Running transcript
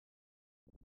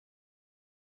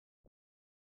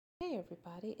Hey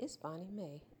everybody, it's Bonnie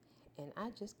Mae, and I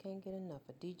just can't get enough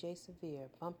of DJ Severe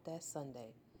Bump That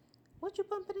Sunday. What you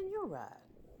bumping in your ride?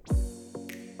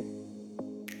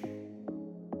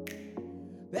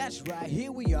 That's right,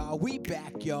 here we are, we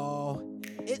back, y'all.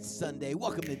 It's Sunday.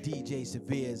 Welcome to DJ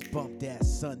Severe's Bump That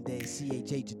Sunday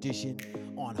CHH edition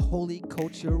on Holy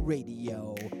Culture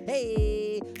Radio.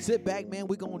 Hey, sit back, man.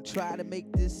 We're going to try to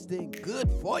make this thing good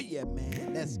for you,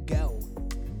 man. Let's go.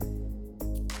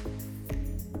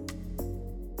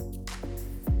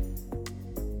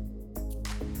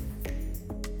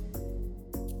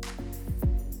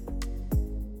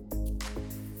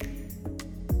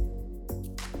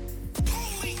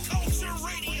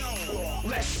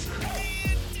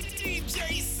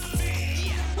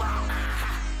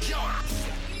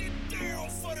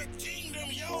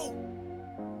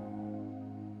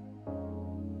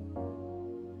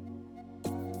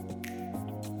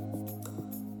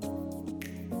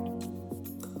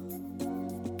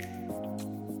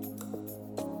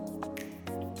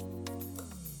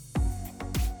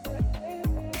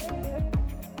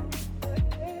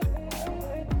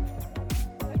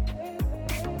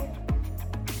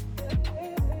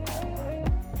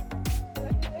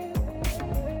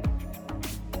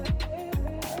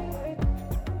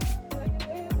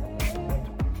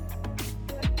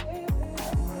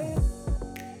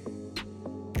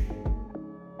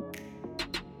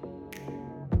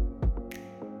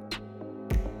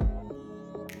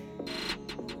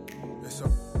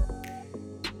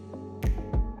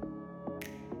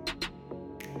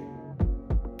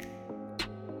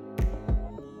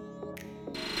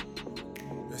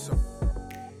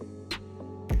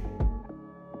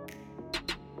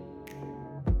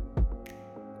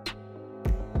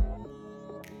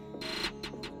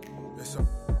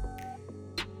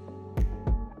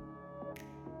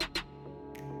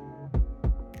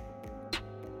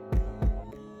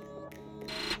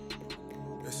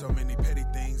 So many petty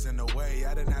things in the way.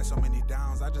 I done had so many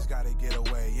downs, I just gotta get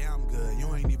away. Yeah, I'm good.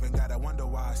 You ain't even gotta wonder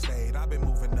why I stayed. I've been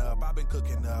moving up, I've been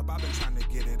cooking up, I've been trying to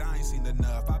get it. I ain't seen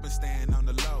enough, I've been staying on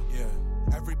the low. Yeah.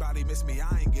 Everybody miss me,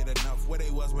 I ain't get enough. Where they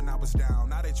was when I was down,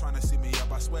 now they trying to see me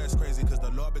up. I swear it's crazy, cause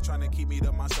the Lord been trying to keep me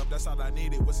to myself. That's all I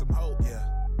needed with some hope, yeah.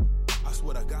 I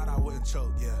swear to God I wouldn't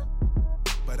choke, yeah.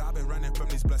 But I've been running from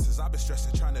these blessings. I've been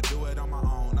stressing, trying to do it on my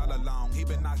own, all alone. He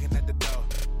been knocking at the door.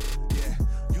 Yeah,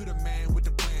 you the man with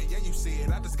the plan. Yeah, you see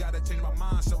it. I just gotta change my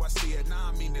mind so I see it.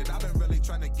 Now I mean it. I've been really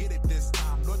trying to get it this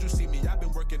time. Lord, you see me. I've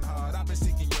been working hard. I've been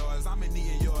seeking yours. I'm in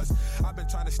need of yours. I've been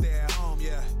trying to stay at home,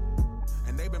 yeah.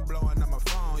 And they been blowing on my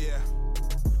phone, yeah.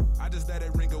 I just let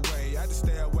it ring away. I just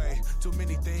stay away. Too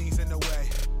many things in the way.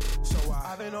 So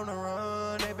I've been on the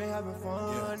run. They been having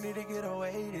fun. Yeah. Need to get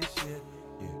away this shit.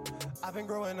 I've been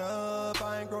growing up,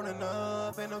 I ain't grown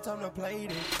enough, ain't no time to play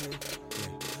this shit.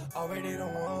 Yeah. Already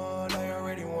done won, I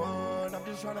already won, I'm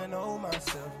just trying to know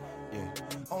myself. Yeah.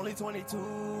 Only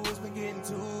 22, it's been getting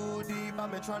too deep,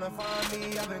 I've been trying to find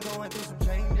me, I've been going through some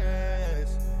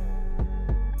changes.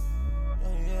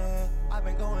 Yeah, I've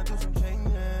been going through some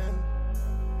changes.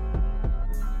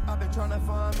 I've been trying to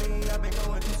find me, I've been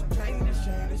going through some changes.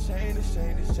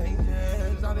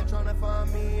 I've been trying to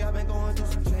find me, I've been going through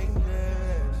some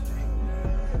changes.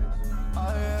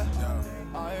 Oh yeah,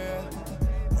 oh yeah.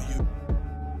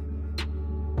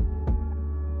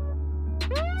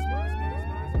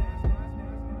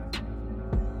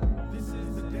 This is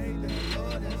the day that the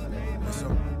Lord has made.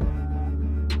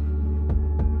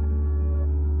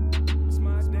 It's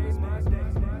my day, it's my day.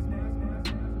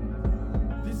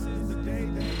 This is the day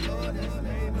that the Lord has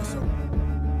made.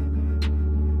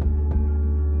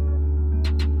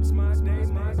 It's my day,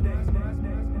 it's my day.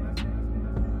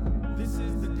 This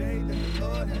is the day that the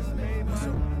Lord has made.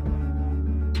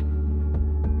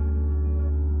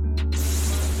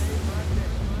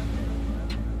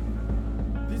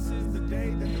 This is the day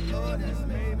that the Lord has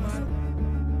made.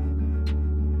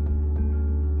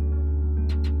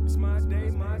 It's my day,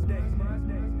 my day.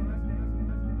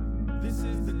 This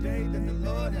is the day that the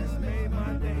Lord has made.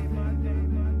 My day, my day.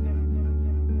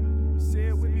 Say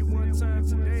it with me one time.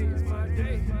 Today is my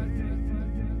day.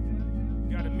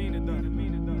 Gotta mean it though.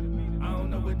 I don't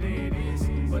know what day it is,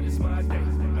 but it's my day.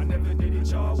 I never did it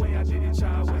your way, I did it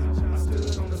your way. I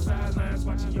stood on the sidelines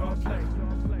watching y'all play,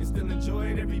 and still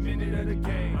enjoyed every minute of the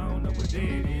game. I don't know what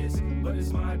day it is, but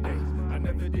it's my day. I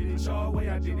never did it your way,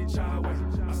 I did it your way.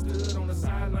 I stood on the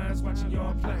sidelines watching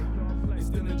y'all play, and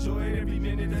still enjoyed every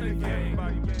minute of the game.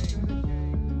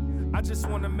 I just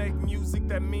wanna make music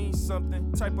that means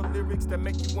something. Type of lyrics that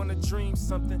make you wanna dream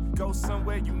something. Go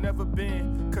somewhere you never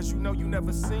been, cause you know you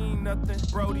never seen nothing.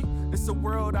 Brody, it's a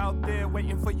world out there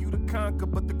waiting for you to conquer.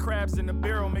 But the crabs in the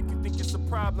barrel make you think it's a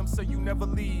problem, so you never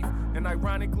leave. And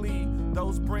ironically,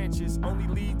 those branches only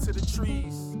lead to the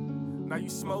trees. Now you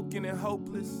smoking and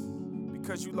hopeless,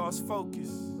 because you lost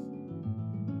focus.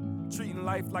 Treating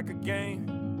life like a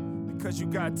game, because you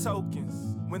got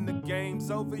tokens. When the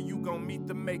game's over, you gon' meet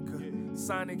the maker.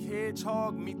 Sonic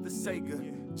Hedgehog, meet the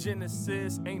Sega.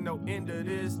 Genesis, ain't no end of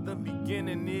this. The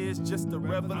beginning is just a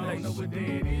revelation. I don't know what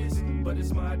day it is, but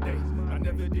it's my day. I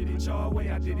never did it your way,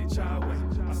 I did it your way.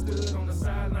 I stood on the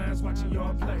sidelines watching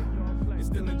y'all play, and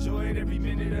still enjoyed every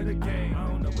minute of the game. I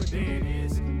don't know what day it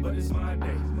is, but it's my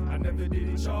day. I never did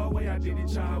it your way, I did it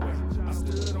your way. I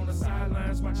stood on the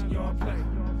sidelines watching y'all play,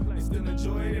 and still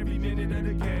enjoyed every minute of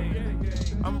the game.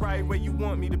 I'm right where you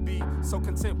want me to be, so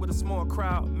content with a small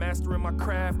crowd, mastering my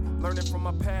craft, learning from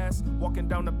my past, walking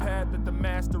down the path that the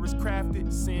master has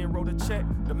crafted. Sin wrote a check,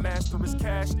 the master has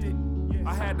cashed it.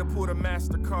 I had to pull the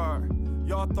MasterCard.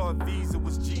 Y'all thought Visa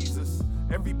was Jesus.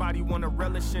 Everybody wanna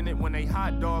relish in it when they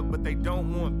hot dog, but they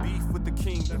don't want beef with the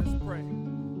kingdom. Let us pray.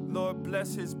 Lord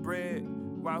bless his bread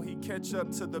while he catch up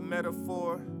to the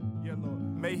metaphor. Yeah, Lord.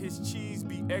 May his cheese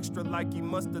be extra like he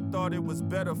must have thought it was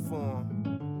better for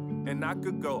him. And I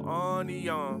could go on and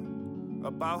on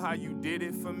about how you did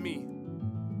it for me.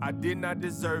 I did not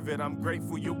deserve it, I'm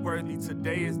grateful you're worthy.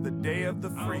 Today is the day of the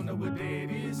free. I don't know what day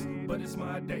it is, but it's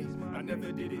my day. I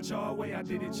never did it your way, I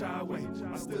did it your way.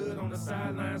 I stood on the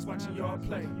sidelines watching y'all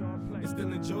play, and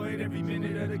still enjoyed every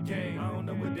minute of the game. I don't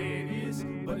know what day it is,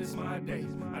 but it's my day.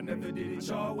 I never did it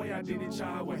your way, I did it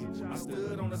your way. I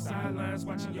stood on the sidelines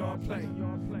watching y'all play,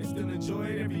 and still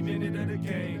enjoyed every minute of the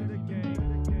game.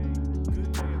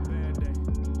 Good day or bad day,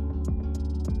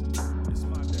 it's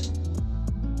my day.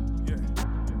 Yeah.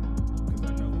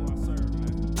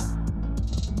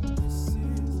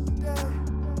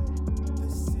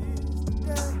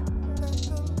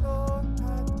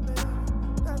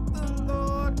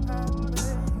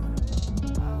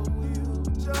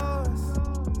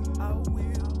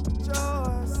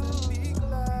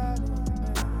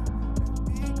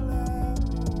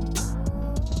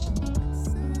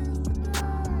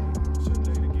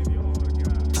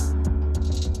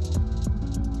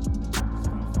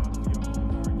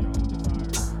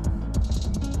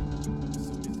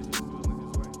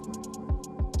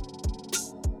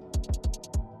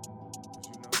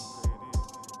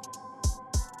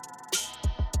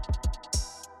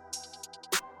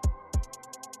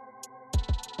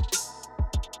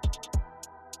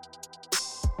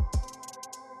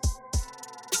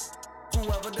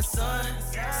 Whoever the sun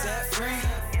set free,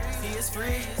 he is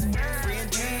free, free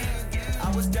indeed.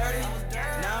 I was dirty,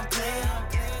 now I'm clean,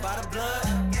 by the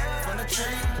blood, from the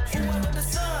tree. Whoever the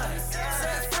sun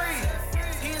set free,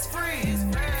 he is free,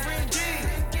 free indeed.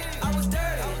 I was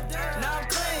dirty, now I'm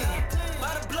clean,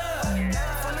 by the blood,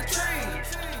 from the tree.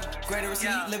 Greater is he,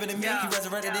 living in me, he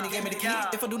resurrected and he gave me the key.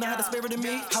 If I do not have the spirit in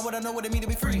me, how would I know what it mean to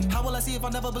be free? How will I see if I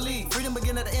never believe? Freedom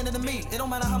begin at the end of the meat. It don't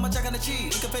matter how much I can achieve,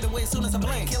 it can fade away as soon as I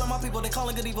blink. Killing my people, they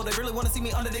calling good evil, they really wanna see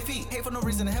me under their feet. Hate for no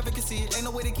reason, and heaven can see it, ain't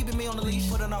no way they keeping me on the leash.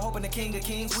 Putting our hope in the King of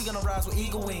Kings, we gonna rise with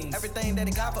eagle wings. Everything that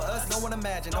he got for us, no one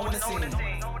imagine, no one has seen.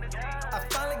 I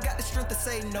finally got the strength to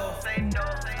say no.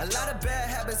 A lot of bad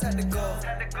habits had to go.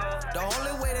 The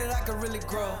only way that I could really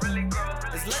grow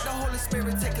is let the Holy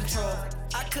Spirit take control.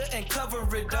 I couldn't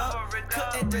cover it up,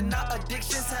 couldn't deny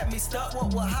addictions had me stuck.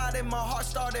 What was hot in my heart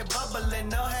started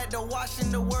bubbling up. Had to wash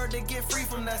in the word to get free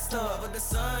from that stuff. But the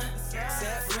sun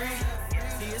set free,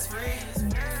 he is free,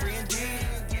 free indeed.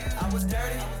 I was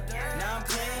dirty, now I'm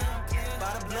clean,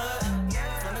 by the blood,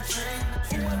 from the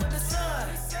tree. Whoever the sun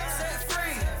set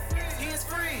free, he is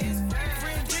free,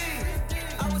 free indeed.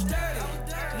 I was dirty,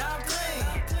 now I'm clean,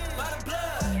 by the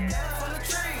blood, from the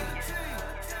tree.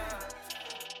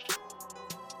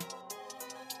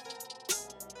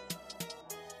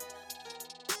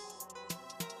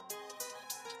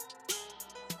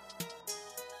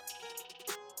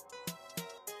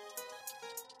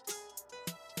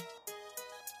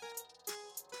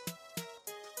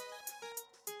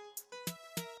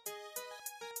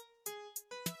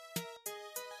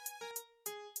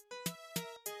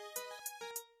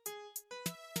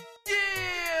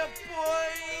 Yeah, boy!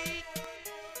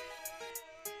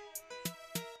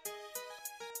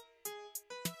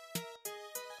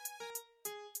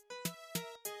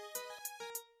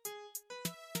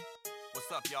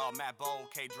 What's up, y'all? Matt Bowl,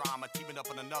 K-Drama, teaming up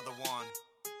on another one.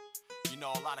 You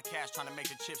know, a lot of cash trying to make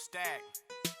the chip stack.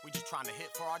 We just trying to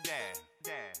hit for our dad.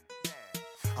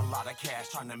 A lot of cash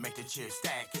trying to make the chips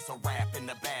stack. It's a rap in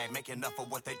the bag, make enough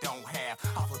of what they don't have.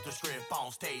 I flip the script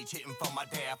on stage, hitting for my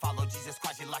dad. Follow Jesus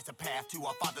Christ, he lights a path to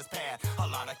our Father's path. A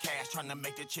lot of cash trying to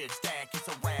make the chips stack. It's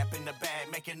a rap in the bag,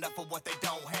 make enough of what they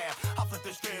don't have. I flip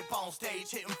the script on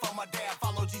stage, hitting for my dad.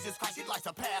 Follow Jesus Christ, he lights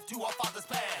a path to our Father's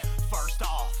path. First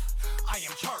off, I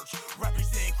am church,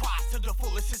 represent Christ to the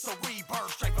fullest. It's a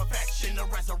rebirth, straight perfection, the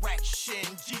resurrection.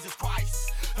 Jesus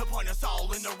Christ, point us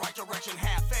all in the right direction.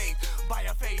 Have faith, by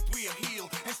our faith we are healed,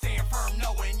 and stand firm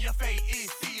knowing your fate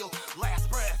is sealed. Last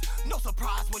breath, no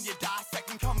surprise when you die.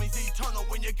 Second coming's eternal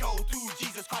when you go through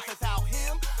Jesus Christ. Without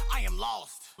him, I am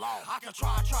lost. I can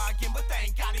try again, but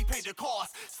thank God he paid the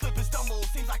cost. Slip and stumble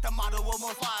seems like the motto of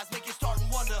most lies. Make you start and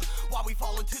wonder why we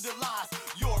fall into the lies.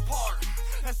 Your part,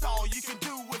 that's all you can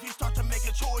do if you start to make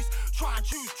a choice. Try and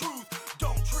choose truth,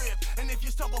 don't trip. And if you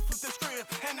stumble, flip the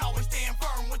script, and always stand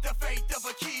firm with the faith of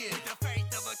a kid. With the faith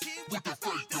of a kid, with the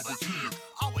faith of a kid.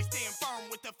 Always stand firm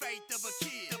with the faith of a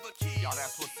kid. Y'all,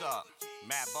 that's what's up.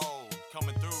 Matt Bold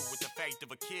coming through with the faith of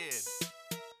a kid.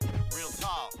 Real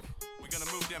talk, we're gonna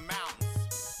move them mountains.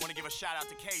 Wanna give a shout out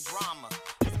to K-Drama.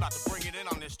 He's about to bring it in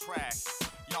on this track.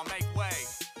 Y'all make way.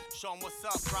 Show him what's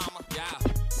up, Drama. Yeah.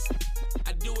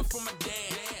 I do it for my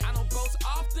dad. I don't boast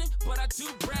often, but I do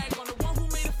brag on the one who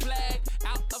made a flag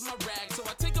out of my rag. So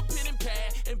I take a pen and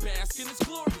pad and bask in his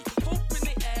glory. Hoping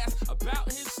they ask about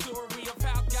his story of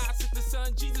how God sent the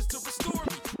son Jesus to restore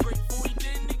me. Grateful he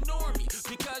didn't ignore me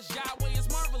because Yahweh is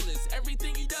marvelous.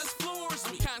 Everything he does floors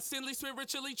me. Constantly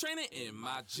spiritually training in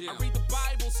my gym. I read the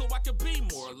Bible so I could be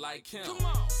more like him. Come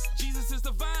on, Jesus is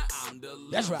the vine, I'm the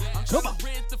limb. That's right. I'm trying to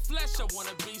rid the flesh, I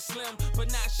wanna be slim,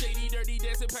 but not shady, dirty,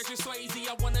 dancing Patrick Swayze.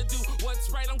 I wanna do what's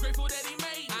right, I'm grateful that he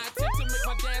made me. I attempt to make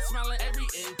my dad smile in every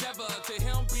endeavor. To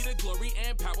him be the glory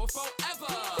and power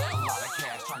forever. A lot of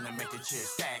cash trying to make the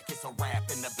chips stack. It's a rap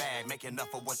in the bag, make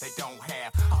enough of what they don't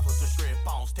have. I flip the script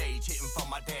on stage, hitting for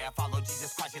my dad. Follow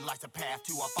Jesus Christ, he lights a path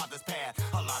to our Father's path.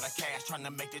 A lot of cash trying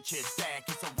to make the chips stack.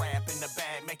 It's a rap in the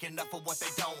bag, make enough of what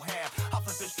they don't have. I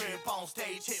flip the script on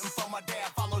stage, hitting for my dad.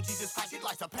 Follow Jesus Christ, he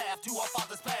lights a path to our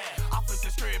Father's path. I flip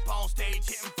the script on stage,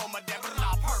 hitting for my dad, but I'm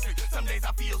not perfect. Some days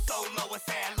I feel so low and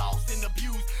sad, lost and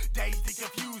abused, dazed and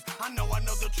confused. I know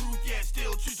the truth, yet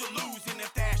still choose to lose. And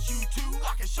if that's you too,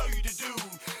 I can show you the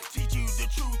dude. Teach you the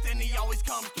truth, and he always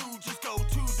comes through. Just go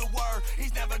to the word,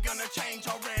 he's never gonna change.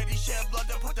 Already shed blood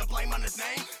to put the blame on his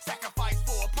name. Sacrifice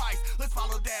for a price, let's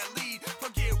follow that lead.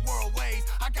 Forget world ways,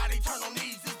 I got eternal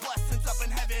needs. There's blessings up in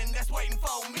heaven that's waiting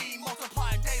for me.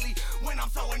 Multiplying daily when I'm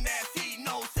sowing that seed.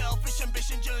 No selfish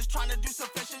ambition, just trying to do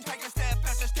sufficient. Take a step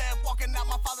after step, walking out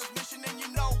my Father's mission. And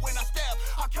you know when I step,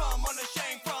 I come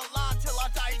unashamed. Front line till I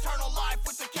die, eternal life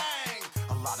with the king.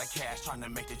 A lot of cash trying to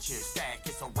make the chips stack.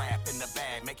 It's a rap in the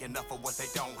bag, make enough of what they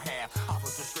don't have. I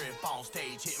flip the script on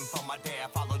stage, hitting for my dad.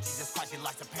 Follow Jesus Christ, he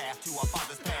lights a path to our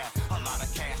Father's path. A lot of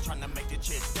cash trying to make the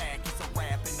chips stack. It's a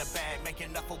rap in the bag, make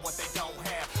enough of what they don't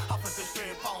have. I flip the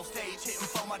script on stage, hitting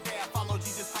for my dad. Follow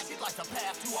Jesus Christ, he lights a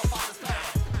path to our Father's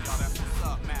path. Y'all, that's what's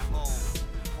up, Matt Bold.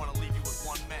 Wanna leave you with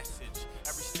one message.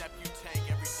 Every step you take,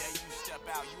 every day you step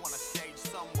out, you on a stage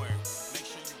somewhere. Make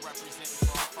sure you represent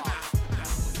for our Father.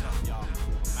 That's what's up, y'all.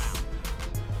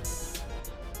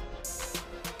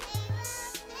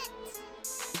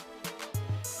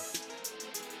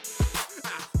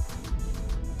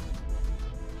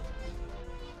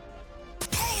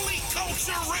 Holy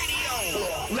Culture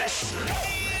Radio. Let's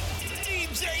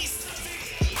DJ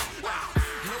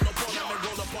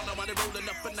roll up on them while they rolling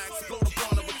up and I explode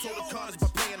upon them with total carnage by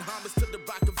paying homage to the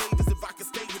rock of ages. If I can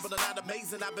stay here, but not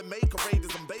amazing, I've been made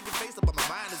courageous. I'm baby face up, but my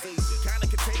mind is Asian. Kinda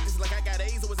contagious, like I got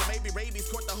AIDS, or was it maybe rabies?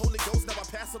 Caught the Holy Ghost, now I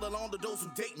pass it along to those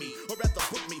who date me, or rather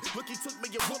book me. Rookie took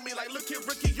me and whooped me like, look here,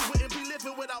 Ricky, you wouldn't be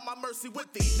living without my mercy with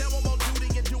thee. Now I'm on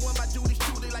duty and doing my duties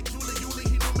truly like Julie Yulee.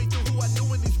 He knew me through who I knew,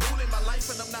 and he's ruling my life,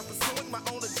 and I'm not pursuing my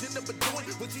own agenda, but doing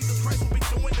what Jesus Christ will be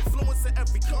doing, influencing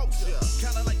every culture.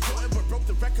 Kinda like Jordan, but broke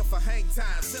the record for hang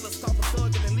time. Send a stop a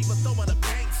thug and then leave a throwing a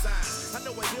bang sign. I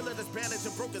know a healer that's bandaged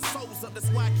and broken souls up. That's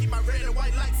why I keep my red and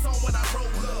white lights on when I roll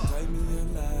up. Take me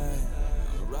in line,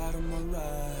 I'ma ride on my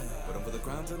ride. But I'm for the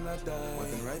crown till I die.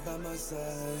 Working right by my side.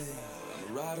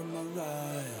 I'ma ride on my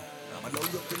ride. I'ma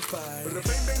load up and fight.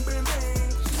 Bang, bang, bang,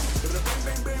 bang. Bang,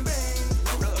 bang, bang, bang.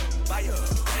 Load up, fire.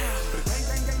 Bang,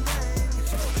 bang, bang, bang.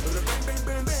 Bang, bang,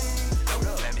 bang, bang. Load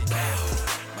up, let me down.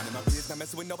 Man in my place, now me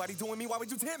So when nobody doing me, why would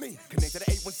you tempt me? Connect to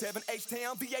the 817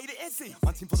 H-Town, VA to NC.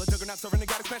 My team full of juggernaut serving the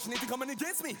goddess smashing anything coming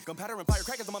against me. Gunpowder and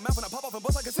firecrackers on my mouth and I pop off and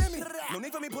bust like a semi. No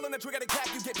need for me pulling the trigger to cap.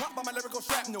 You get popped by my lyrical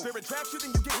shrapnel. Spirit trap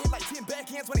shooting, you get hit like 10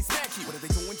 backhands when they smack you. What are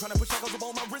they doing? Trying to push shackles up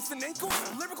on my wrists and ankles?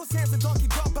 Lyrical sands and donkey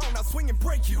drop bone, I'll swing and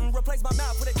break you. Replace my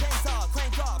mouth with a cane saw,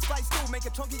 crank off, slice through, make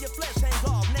a chunk of your flesh hangs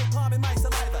off. Napalm in my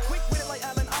saliva. Quick with it like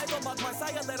Allen Iver, mug my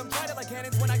sire, let them try it like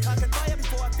cannons when I cock and fire.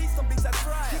 Before I feast on beats I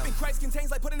try. Keeping Christ contains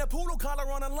like putting a poodle collar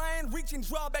on a lion. Reach and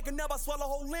draw back and never swallow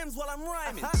whole limbs while I'm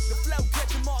rhyming. The flow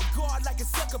catch him off guard like a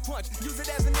sucker punch. Use it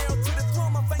as an arrow to the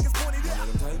throat, my fingers pointed out. Let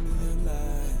them tie me in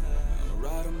line. I'ma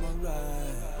ride on my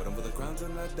ride. But I'm for the crown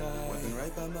till I die. Working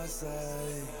right by my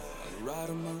side. I'ma ride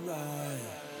on my ride.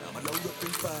 I'ma load up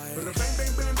and fight. Bada bang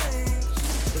bang bang bang.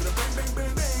 Bada bang bang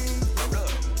bang bang. Load up,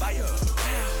 fire.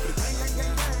 Bada bang bang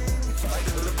bang bang.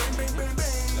 Bada bang bang bang bang.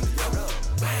 Load up,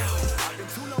 I've been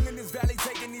too long in this valley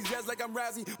taking these jazz like I'm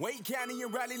Rousey. Wade County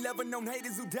and Raleigh, never known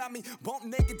haters who doubt me. Bump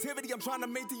negativity, I'm trying to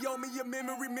make the owe me a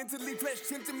memory mentally. Flesh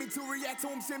tempting me to react to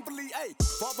him simply. Ayy,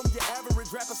 far from your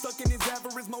average rapper stuck in his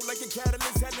avarice mode like a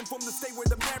catalyst. Heading from the state where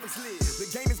the Mavericks live. The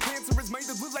game is cancerous, made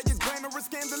it look like it's glamorous.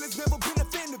 Scandalous, never been a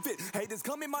fan of it. Haters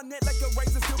come in my net like a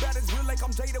razor, still bad as real like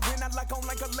I'm Jada. When I lock on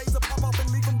like a laser, pop off and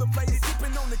leave them deflated.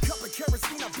 Sipping on the cup of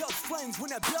kerosene, I belch flames. When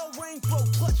that bell ring, throw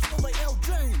clutch full of L.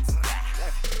 James.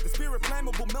 The spirit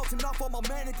flammable, melting off all my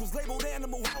manacles. Labeled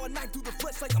animal, how I knife through the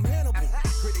flesh like I'm Hannibal.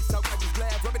 Critics talk like it's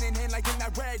glad, rubbing in hand like in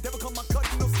that rag. Never come my cut,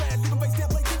 no sad. Leave 'em face down,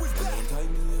 play through his back. Don't tie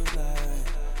me in line.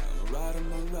 I'ma ride on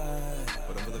my ride.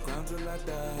 But I'm for the crown till I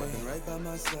die. Working right by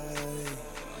my side.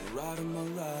 I'ma ride on my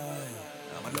ride.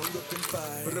 I'ma load up and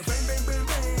fight. Bada bang bang bang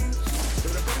bang.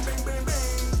 Bada bang bang bang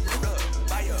bang. Load up,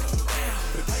 fire.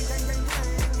 Bada bang bang bang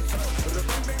bang. Bada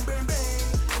bang bang bang bang.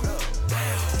 Load up,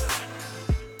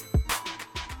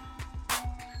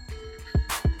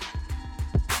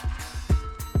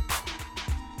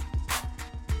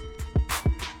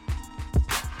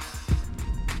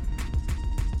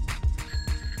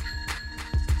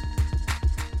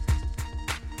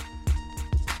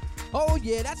 Oh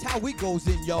yeah, that's how we goes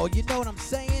in, y'all. You know what I'm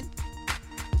saying?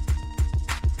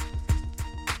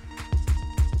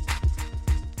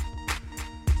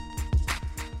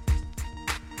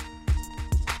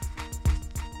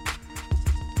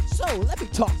 So let me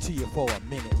talk to you for a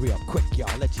minute real quick,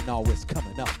 y'all. Let you know what's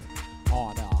coming up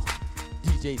on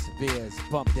DJ Severe's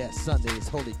Bump That Sundays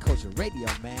Holy Culture Radio,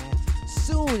 man.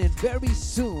 Soon and very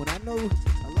soon. I know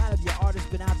a lot of your artists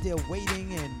been out there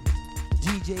waiting and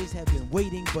DJs have been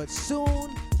waiting, but soon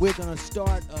we're gonna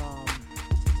start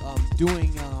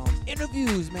doing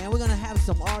interviews, man. We're gonna have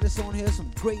some artists on here, some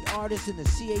great artists in the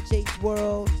CHH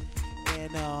world,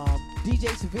 and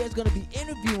DJ Severe is gonna be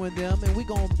interviewing them, and we're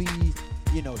gonna be,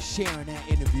 you know, sharing that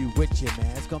interview with you,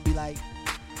 man. It's gonna be like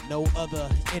no other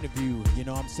interview, you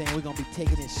know what I'm saying? We're gonna be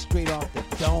taking it straight off the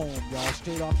dome, y'all,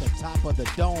 straight off the top of the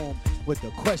dome with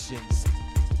the questions.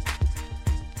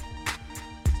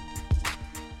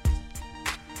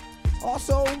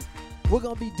 Also, we're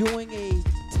going to be doing a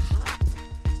top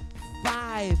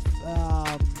 5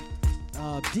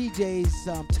 DJs,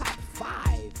 top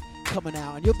 5 coming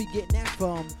out. And you'll be getting that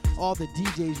from all the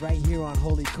DJs right here on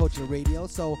Holy Culture Radio.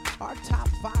 So our top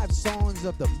 5 songs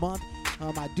of the month,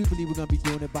 I do believe we're going to be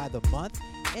doing it by the month.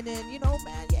 And then, you know,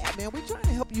 man, yeah, man, we're trying to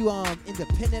help you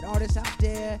independent artists out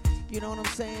there. You know what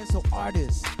I'm saying? So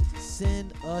artists,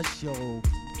 send us your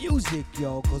music,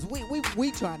 yo, because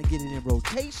we trying to get it in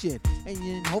rotation, and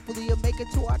then hopefully you'll make it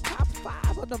to our top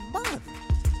 5 of the month.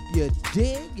 You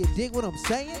dig what I'm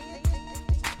saying?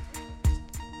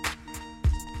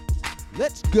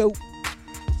 Let's go.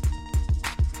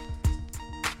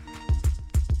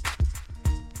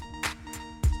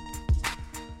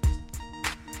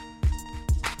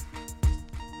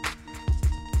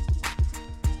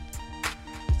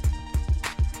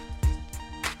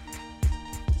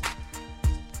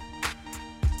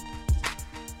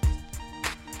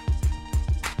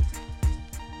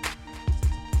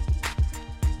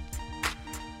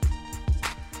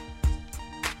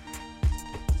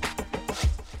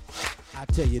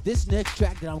 Tell you, this next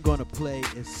track that I'm going to play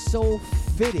is so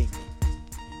fitting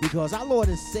because our Lord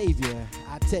and Savior,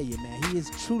 I tell you, man, he is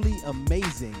truly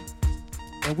amazing.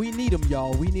 And we need him,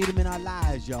 y'all. We need him in our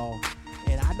lives, y'all.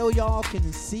 And I know y'all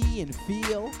can see and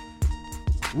feel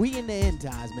we in the end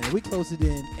times, man. We closer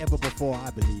than ever before, I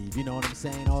believe. You know what I'm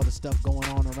saying? All the stuff going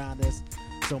on around us.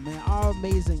 So, man, our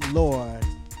amazing Lord,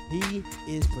 he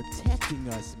is protecting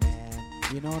us, man.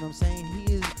 You know what I'm saying?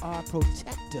 He is our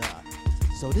protector.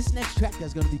 So this next track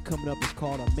that's going to be coming up is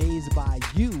called Amazed by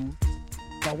You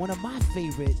by one of my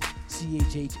favorite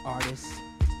CHH artists,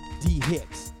 D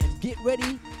Hicks. And Get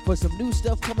ready for some new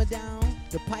stuff coming down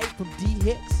the pipe from D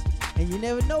Hicks. And you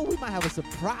never know, we might have a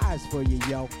surprise for you,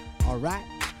 yo. All right?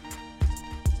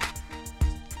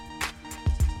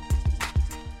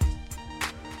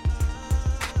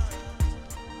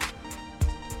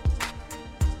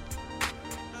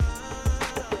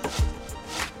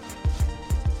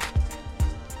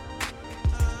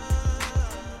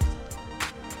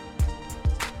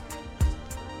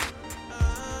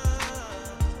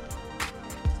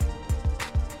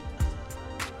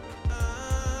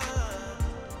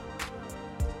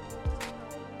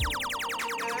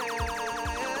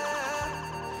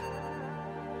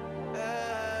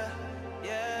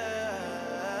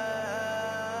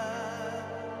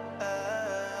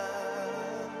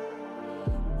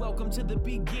 Welcome to the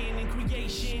beginning,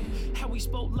 creation. How he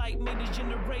spoke light made his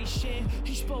generation.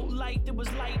 He spoke light, there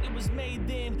was light, it was made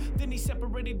then. Then he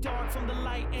separated dark from the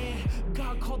light, and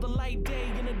God called the light day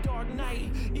in a dark night.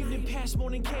 Evening past,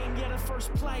 morning came, yeah, the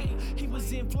first plight. He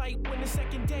was in flight when the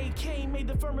second day came. Made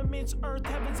the firmaments, earth,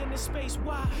 heavens, and the space.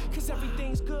 Why? Cause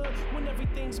everything's good when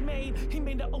everything's made. He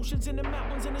made the oceans and the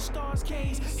mountains and the stars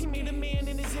cage. He made a man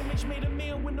in his image, made a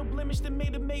man with no blemish, then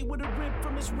made a mate with a rib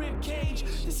from his rib cage.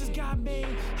 This is God made.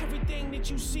 Everything that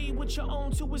you see with your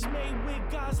own two is made with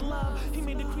God's love. He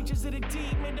made the creatures of the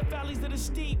deep, made the valleys that are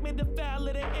steep, made the fowl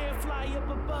of the air fly up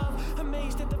above.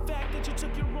 Amazed at the fact that you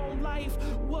took your own life.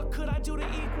 What could I do to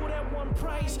equal that one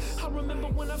price? I remember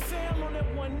when I fell on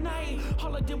that one night.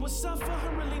 All I did was suffer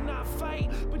and really not fight.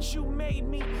 But you made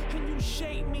me, and you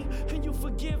shaped me, and you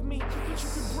forgive me, but you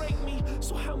could break me.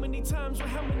 So how many times or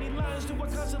how many lines do I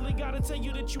constantly gotta tell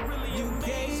you that you really You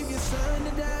gave your son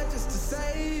to die just to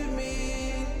save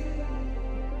me.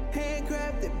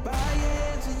 Handcrafted by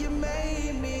hands and you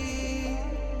made me.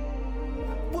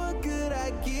 What could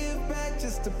I give back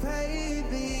just to pay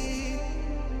the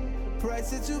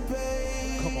price that you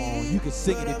paid? Come on, you can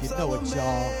sing it if you know it,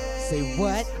 y'all. Say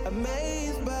what?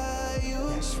 Amazed by you.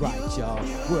 That's right, y'all.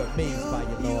 We're amazed by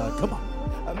you, Lord. Come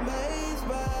on. Amazed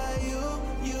by you.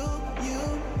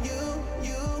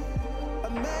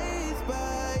 Amazed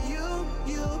by you.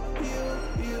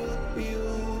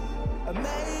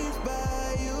 Amazed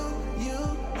by you.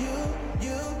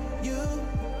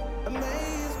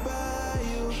 Amazed by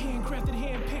you. Handcrafted,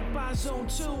 handpicked by zone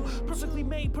 2. Perfectly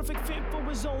made, perfect fit for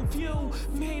his own view.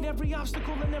 Made every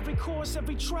obstacle and every course,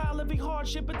 every trial, every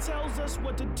hardship. It tells us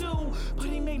what to do. But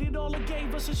he made it all and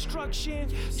gave us instruction.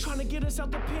 Trying to get us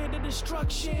out the pit of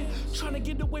destruction. Trying to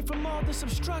get away from all this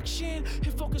obstruction.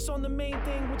 And focus on the main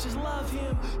thing, which is love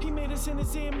him. He made us in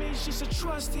his image just to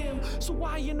trust him. So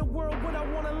why in the world would I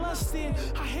want to lust in?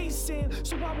 I hate sin,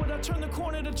 so why would I turn the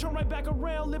corner to turn right back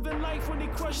around? Living life when he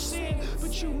crushed sin.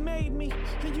 But you made me,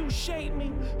 and you shaped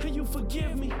me, and you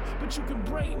forgive me, but you can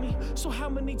break me. So how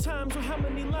many times or how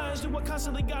many lines do I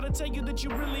constantly gotta tell you that you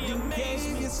really amaze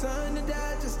Gave me? your son to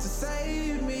die just to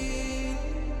save me.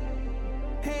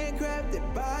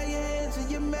 Handcrafted by hands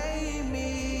and you made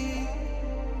me.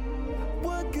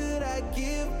 What could I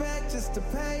give back just to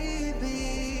pay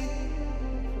the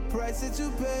price that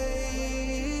you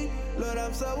paid? Lord,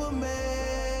 I'm so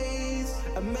amazed,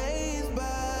 amazed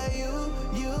by you.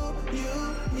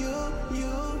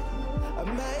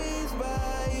 Amazed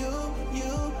by you.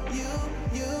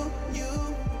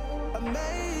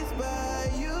 Amazed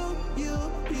by you.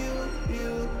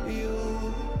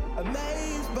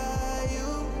 Amazed by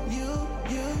you.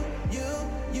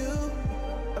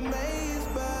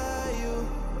 Amazed by you.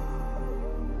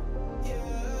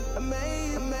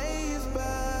 Amazed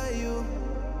by you.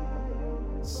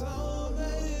 So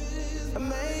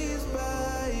amazed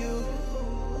by you.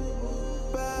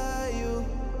 By you.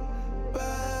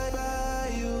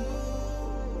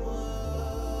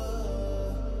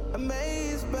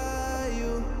 Amazed by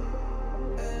you.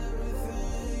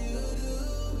 Everything you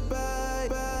do. By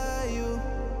you.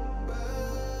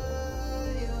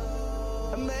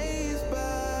 Amazed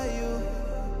by you.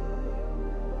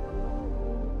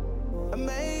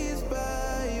 Amazed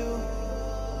by you.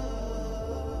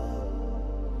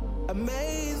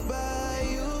 Amazed by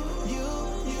you.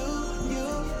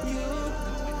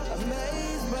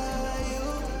 Amazed by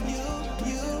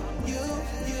you.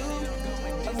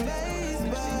 Amazed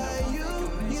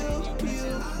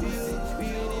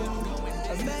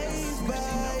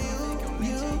by you.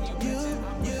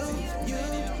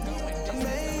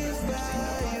 Amazed by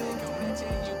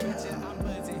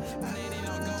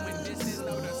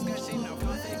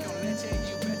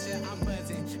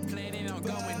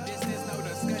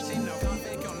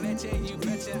you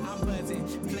betcha, I'm buzzing.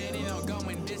 Planning on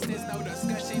going distance, no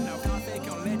discussion, no conflict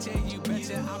on lecture, you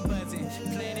betcha, I'm buzzing.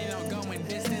 Planning on going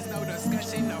distance, no discussion.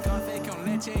 discussion, no conflict on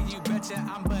leche, you betcha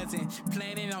I'm buzzing.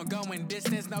 Planning on going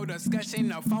distance, no discussion,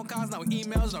 no phone calls, no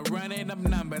emails, no running up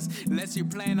numbers. Unless you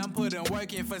plan on putting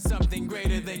work in for something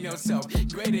greater than yourself,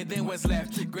 greater than what's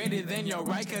left, greater than your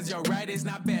right, cause your right is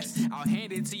not best. I'll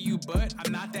hand it to you, but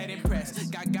I'm not that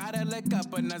impressed. Gotta look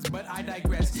up on us, but I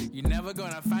digress. You're never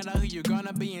gonna find out who you're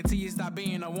gonna be until you stop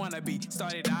being a wannabe.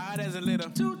 Started out as a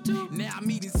little now I'm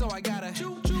eating, so I gotta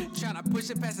tryna push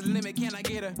it past the limit. Can I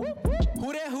get a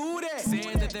who that?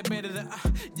 Saying that they're better than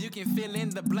you can fill in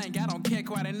the blank. I don't care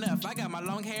quite enough. I got my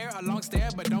long hair, a long stare,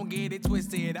 but don't get it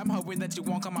twisted. I'm hoping that you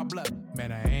won't call my bluff.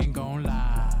 Man, I ain't gon'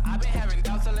 lie. I've been having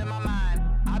doubts all in my mind.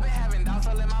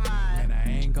 And I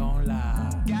ain't gon' lie.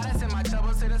 Gotta send my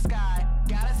troubles to the sky.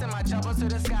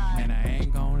 And I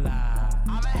ain't gon' lie.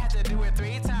 I'ma have to do it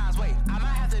 3 times. Wait, I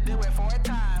might have to do it 4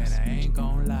 times. And I ain't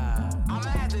gon' lie. I'ma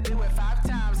have to do it 5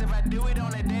 times. If I do it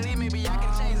on a daily, maybe I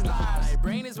can change lives.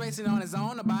 Brain is racing on its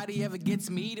own. Nobody ever gets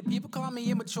me. The people call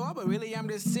me immature, but really I'm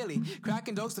just silly.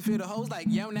 Cracking jokes to fill the holes like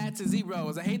young gnats and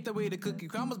zeros. I hate the way the cookie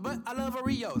crumbles, but I love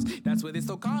Oreos. That's what they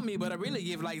still call me, but I really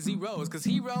give like zeros. Cause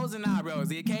heroes and I rose.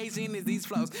 The occasion is these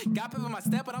flows. Got people in my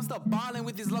step, but I'm still balling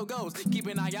with these logos. Keep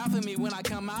an eye out for me when I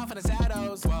come out from the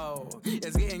shadows. Whoa,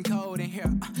 it's getting cold in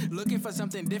here. Looking for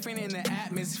something different in the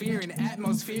atmosphere. And the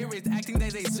atmosphere is acting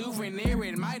as a souvenir.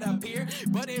 It might appear,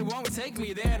 but it won't take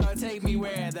me there. Nor take me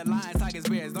where the lions, tigers,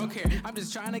 bears don't care. I'm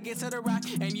just trying to get to the rock,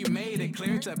 and you made it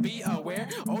clear to be aware.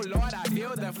 Oh Lord, I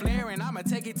feel the flare, and I'ma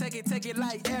take it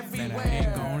like everywhere. And I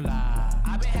ain't gon' lie.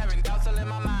 I've been having doubts all in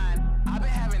my mind.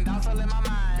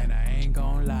 And I ain't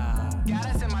gon' lie.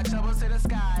 Gotta send my troubles to the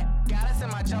sky.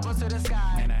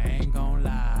 And I ain't gon'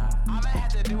 lie. I'ma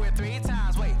have to do it 3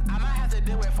 times. Wait, I might have to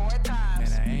do it 4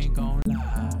 times. And I ain't gon'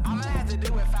 lie. I'ma have to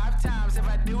do it 5 times. If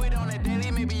I do it on a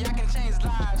daily, maybe I can change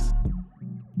lives.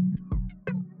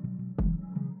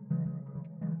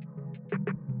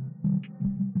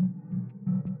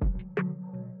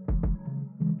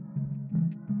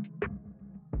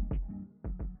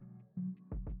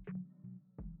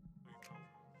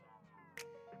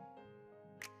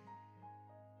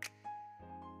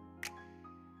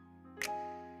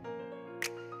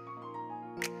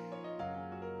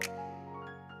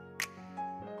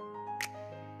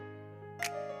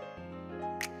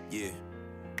 Yeah.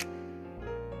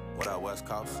 What up, West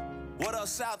Coast? What up,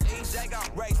 Southeast?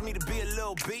 Raised me to be a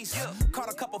little beast. Caught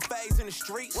a couple faves in the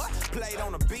streets. Played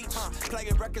on the beach.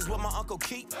 Playing records with my Uncle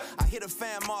Keith. I hit a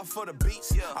fam off for the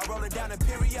beats. I roll it down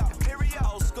Imperial.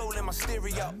 Old school in my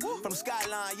stereo. From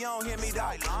Skyline, you don't hear me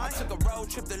though. I took a road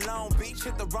trip to Long Beach.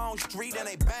 Hit the wrong street and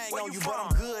they bang on you. But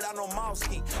I'm good, I know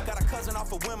Mosky. Got a cousin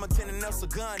off of Wilmington and El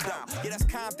Segundo. Yeah, that's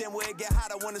Compton where it get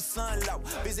hotter when the sun low.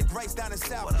 Visit Grace down in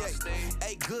Southgate.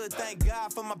 Hey, good, thank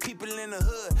God for my people in the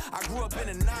hood. I grew up in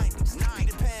the 90s.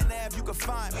 Peter Pan Ave, you can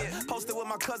find me. Posted with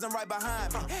my cousin right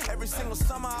behind me. Every single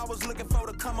summer I was looking for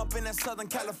to come up in that Southern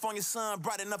California sun,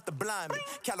 bright enough to blind me.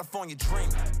 California dream.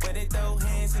 Where they throw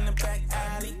hands in the back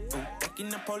alley. Ducking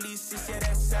the police, yeah,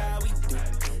 that's how we do.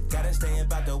 Gotta stay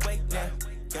about the wake now.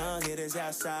 Young hitters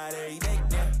outside every day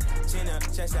now. Chin up,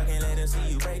 chest out, can't let them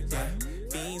see you break down.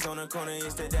 Fiends on the corner,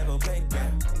 it's the devil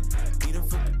playground.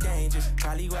 Beautiful but dangerous,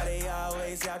 probably why they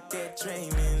always out there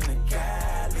dreaming. The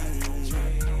Cali.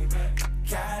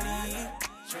 Cali,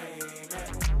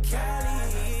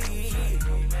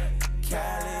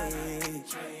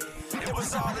 it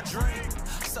was all a dream.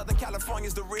 Southern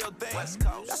California's the real thing.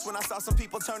 That's when I saw some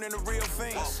people turn into real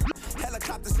things.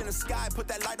 Helicopters in the sky, put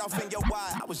that light off in your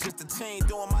eye. I was just a teen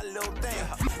doing my little thing.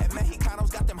 And Mexicanos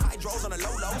got them hydros on the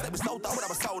low lows. They was so thought I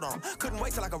was sold on them. Couldn't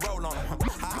wait till I could roll on them.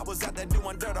 I was out there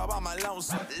doing dirt all by my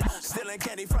lonesome. Stealing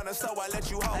candy from her, so I let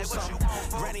you hold some.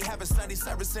 Granny having Sunday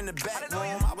service in the back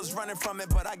room. I was running from it,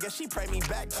 but I guess she prayed me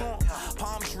back to him.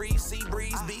 Palm trees, sea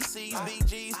breeze, BCs,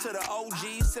 BGs to the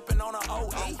OGs, sipping on an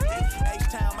OE.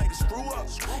 H-Town made a screw up.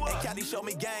 And Cali showed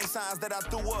me gang signs that I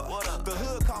threw up. The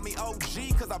hood called me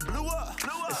OG cause I blew up.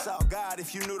 It's all God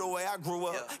if you knew the way I grew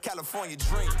up. California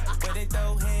dream. Where they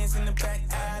throw hands in the back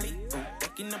alley.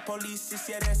 Ducking the police,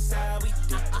 yeah, that's how we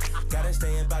do. Gotta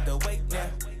stay about the wake now.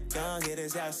 Young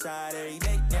hitters outside every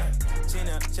day now. Chin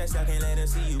up, chest out, can't let them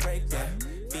see you break down.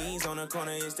 Fiends on the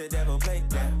corner, it's the devil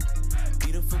playground.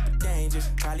 Beautiful but dangerous,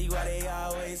 probably why they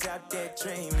always out there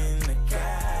dreaming. The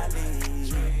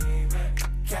Cali,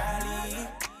 Cali,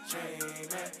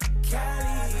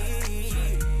 Cali,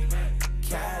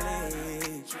 Cali.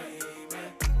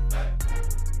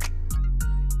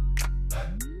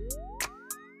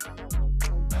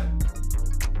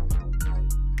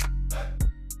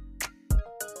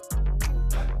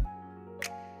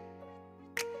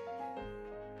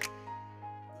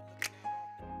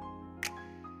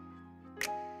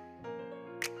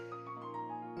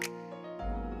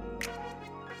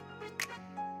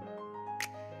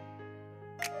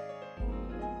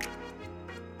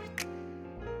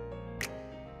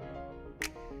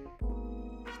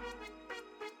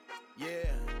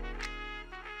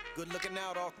 Good looking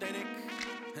out, authentic.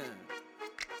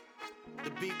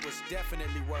 The beat was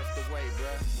definitely worth the wait,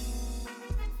 bruh.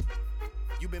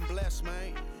 You been blessed,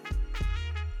 man.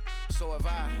 So have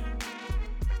I.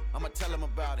 I'ma tell him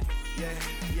about it. Yeah.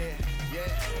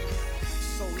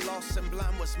 So lost and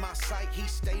blind was my sight. He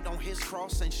stayed on his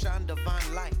cross and shined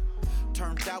divine light.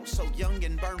 Turned out so young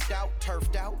and burnt out,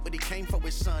 turfed out, but he came for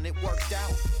his son, it worked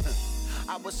out.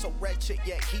 I was so wretched,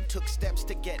 yet he took steps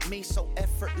to get me so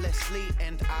effortlessly.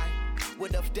 And I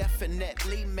would have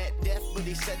definitely met death, but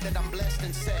he said that I'm blessed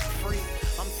and set free.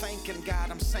 I'm thanking God,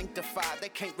 I'm sanctified. They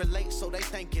can't relate, so they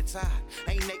think it's odd.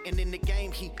 Ain't Nathan in the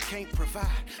game, he can't provide.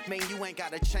 Man, you ain't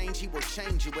gotta change, he will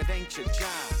change you, it ain't your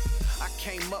job. I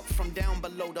came up from down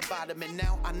below the bottom, and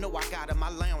now I know I got in my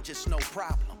lounge, it's no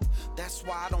problem. That's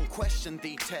why I don't question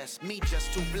the test. Me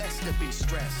just too blessed to be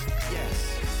stressed.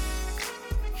 Yes.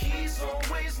 He's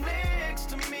always next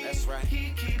to me. That's right.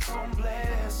 He keeps on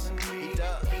blessing me. He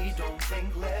does. He don't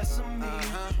think less of me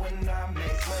when I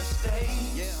make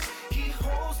mistakes. Yeah. He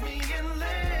holds me and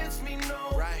lets me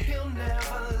know he'll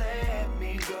never let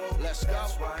me go. Let's go.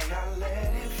 That's why I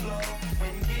let it flow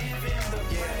and give him the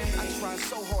praise. I tried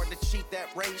so hard to cheat that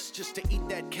race just to eat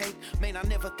that cake. Man, I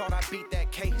never thought I'd beat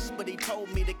that case, but he told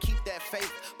me to keep that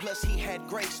faith. Plus he had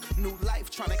grace, new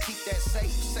life, trying to keep that safe.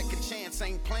 Second chance,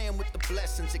 ain't playing with the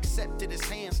blessings. Accepted his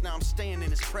hands, now I'm staying in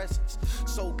his presence.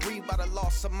 So grieved by the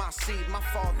loss of my seed. My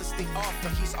father's the author,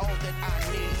 he's all that I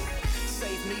need.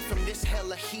 Save me from this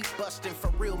hella heat busting. For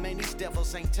real, man, these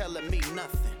devils ain't telling me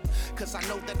nothing. Cause I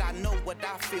know that I know what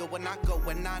I feel when I go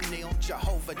and I kneel.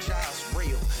 Jehovah Jireh's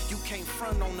real. You can't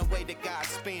front on the way that God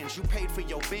spends. You paid for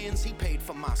your bins, he paid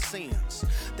for my sins.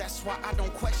 That's why I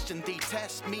don't question the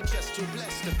test. Me just too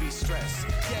blessed to be stressed.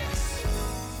 Yes.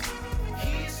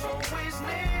 He's always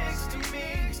next to me.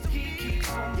 He keeps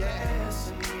on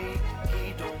blessing me.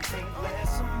 He don't think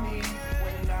less of me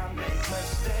when I make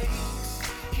mistakes.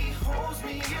 He holds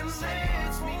me and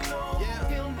lets me know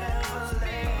he'll never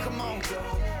let me go.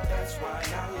 That's why I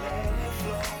let it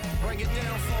flow. Bring it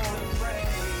down for him.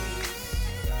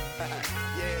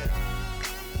 Yeah.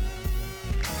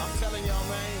 I'm telling y'all,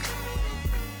 man.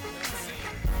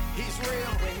 He's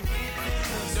real.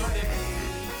 You know that.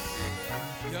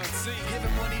 Young C. Give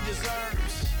him what he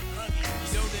deserves.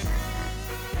 You know that.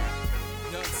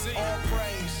 Young C. All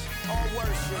praise, all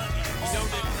worship, you know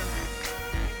that.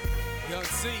 Young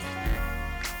C.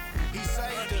 He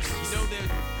saved us. You know that.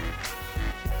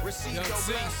 Receive Young your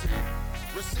C. blessing.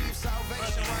 Receive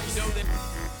salvation right You know now. that.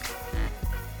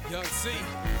 Young C.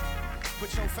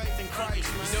 Put your faith in Christ,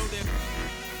 man. You know that.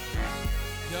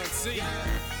 Young C. You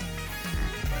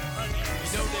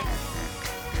know that.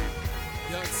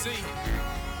 Young C.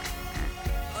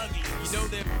 You know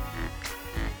that.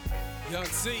 Young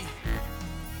C.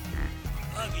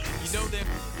 You know that.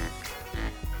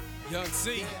 Young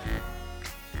C.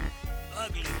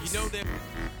 You know that.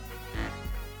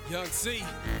 Young C.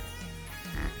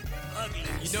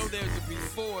 You know there's a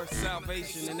before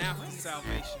salvation and after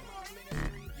salvation.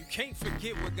 You can't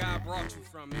forget where God brought you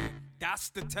from, man. That's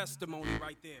the testimony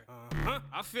right there.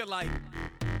 I feel like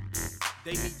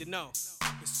they need to know.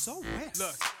 It's so wet.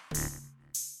 Look.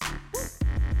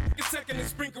 A second and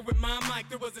sprinkle with my mic.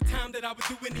 There was a time that I would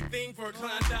do anything for a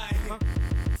Klondike.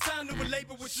 Signed to a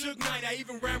label with Suge Knight. I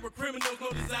even ran with criminals, no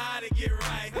desire to get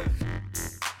right.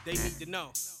 They need to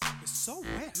know. It's so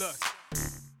wet. Look.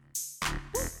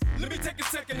 Let me take a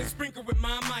second and sprinkle with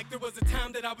my mic. There was a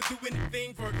time that I would do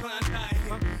anything for a Klondike.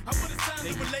 I would have signed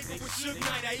to a label with Suge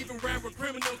Knight. I even ran with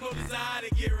criminals, no desire to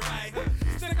get right.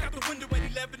 Check out the window at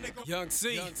 11 to go. Young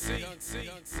C. Ugly.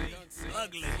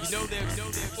 You know there's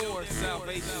before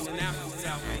salvation and after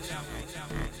salvation.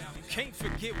 You can't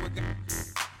forget what God.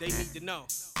 They need to know.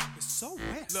 It's so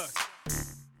wet. Look.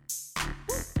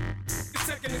 A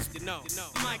second and you know.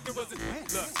 Mike, there was a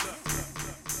look.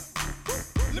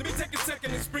 Let me take a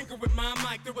second and sprinkle with my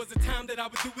mic. There was a time that I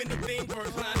would do anything for a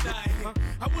Klondike.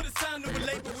 I would have signed to a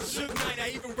label with Suge Knight. I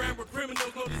even ran with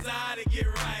criminals, no desire to get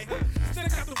right.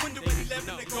 Check out the window at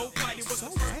 11 to go fight. It was the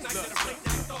first night that I played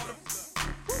that thought of.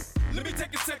 Let me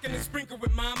take a second and sprinkle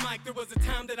with my mic. There was a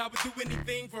time that I would do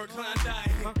anything for a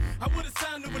Klondike. I would have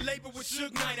signed to a label with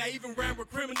Suge Knight. I even ran with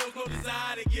criminals, no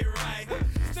desire to get right.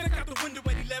 Check out the window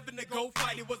at 11 to go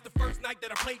fight. It was the first night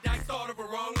that I played dice, thought of a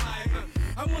wrong life.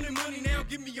 I wanted money now,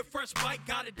 give me a fresh bite.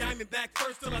 Got a diamond back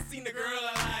first till I seen the girl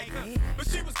I like. But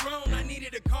she was grown, I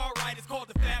needed a car ride. It's called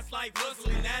the fast life,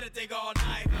 hustling, that'd take all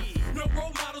night. No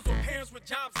role models or parents with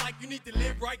jobs like you need to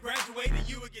live right, graduate and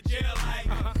you would get jail like.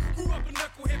 Grew up a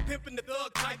knucklehead pimping the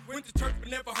thug type. Went to church but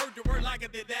never heard the word like I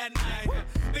did that night.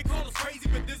 They call us crazy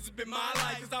but this has been my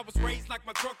life. Cause I was raised like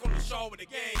my truck on the shaw with a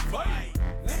gang fight.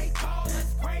 They call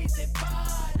us crazy,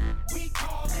 but we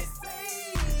call it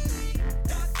seed.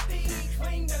 Dusty,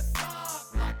 clean the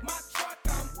up like my truck,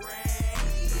 I'm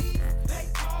brave. They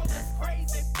call us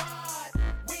crazy, but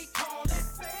we call it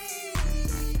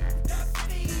seed.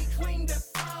 Dusty, clean the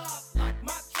up like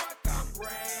my truck, I'm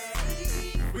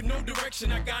brave. With no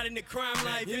direction, I got in the crime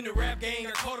life. In the rap gang,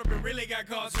 I caught up and really got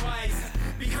caught twice.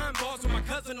 Behind bars with my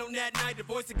cousin on that night, the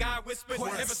voice of God whispered,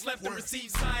 never slept and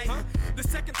received sight. The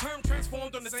second term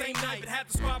transformed on the same night, but had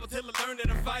to squabble till I learned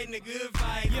that I'm fighting a good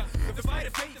fight. The fight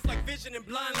of faith is like vision and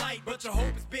blind light, but your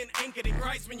hope has been anchored in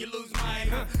Christ when you lose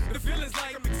might. The feeling's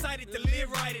like I'm excited to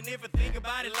live right, and if I think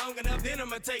about it long enough, then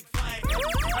I'ma take flight. I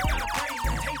got a praise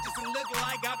contagious and look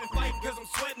like I've been fighting cause I'm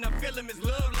sweating, I feel him his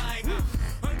love like.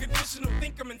 Unconditional,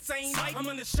 think I'm insane. I'm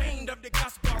unashamed of the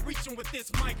gospel, I'm reaching with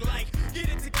this mic like. Get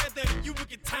it together and you will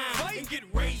get time and get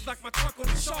raised like my truck on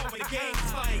the shaw when the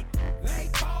gangs fight. They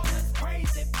call us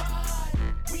crazy, but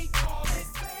we call it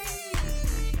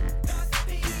seed.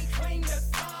 Dusty, clean the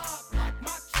up like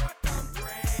my truck, I'm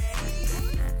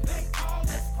brave. They call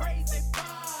us crazy,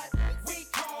 but we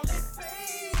call it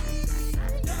seed.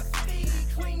 Dusty,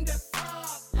 clean the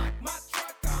up like my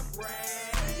truck, I'm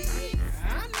brave.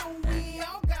 I know we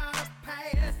all gotta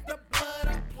pass the blood,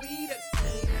 I plead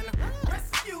again.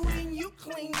 Rescuing you,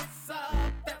 clean this up.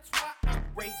 That's why I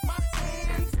raise my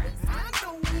hands. I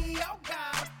know we all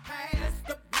gotta pass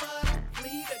the blood, I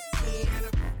plead again.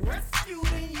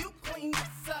 Rescuing you, clean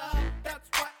this up. That's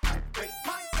why I raise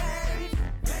my hands.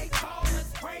 They call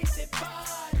us crazy,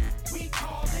 but we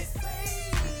call it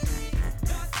seed.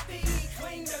 Dusty,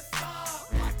 clean this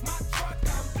up like my truck,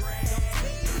 I'm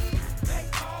brave. They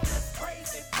call us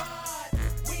crazy, but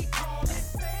we call it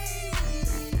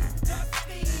seed.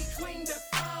 Dusty, clean this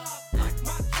up like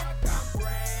my truck, I'm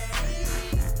brave.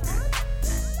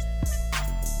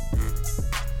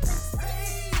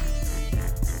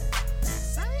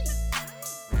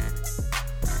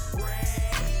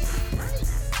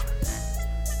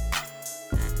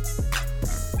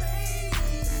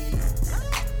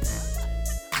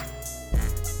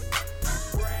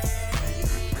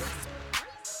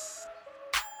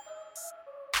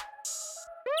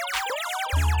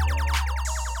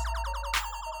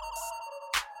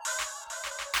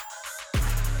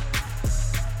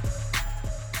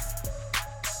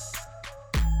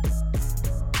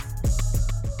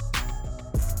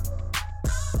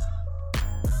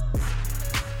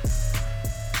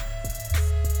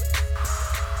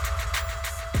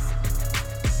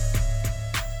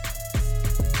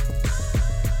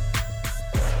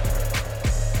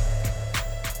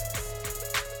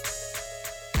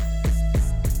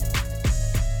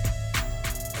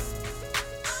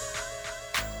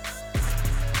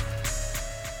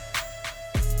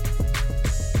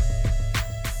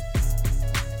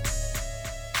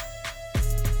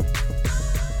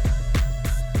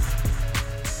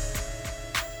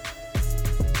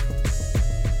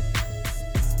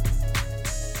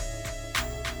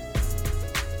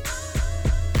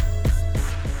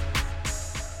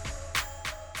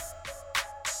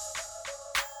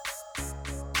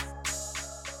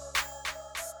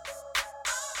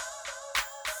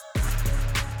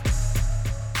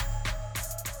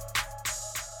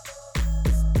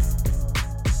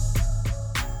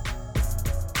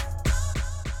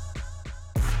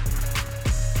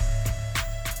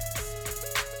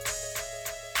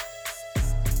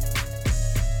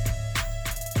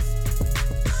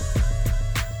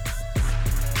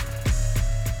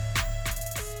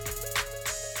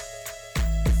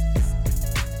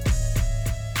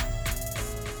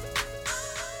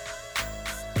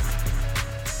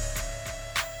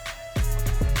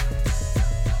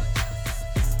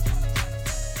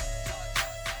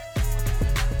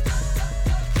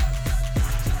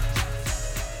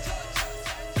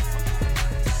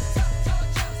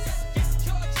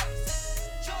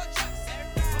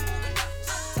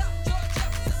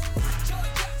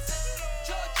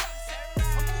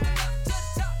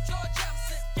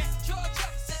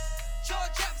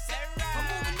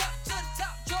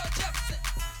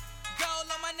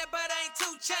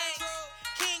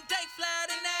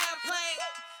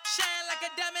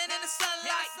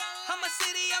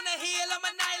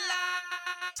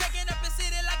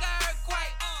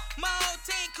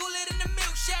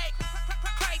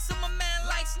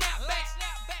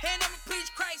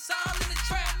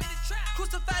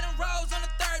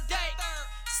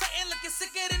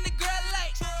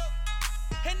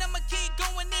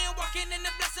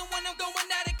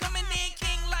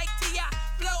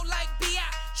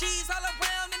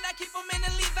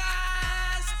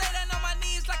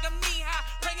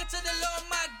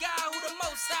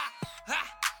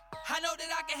 I know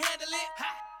that I can handle it.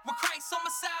 With Christ on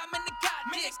my side, man, I got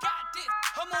this.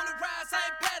 I'm on the rise, I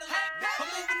ain't battling. I'm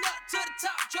moving up to the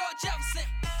top, George Jefferson.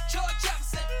 George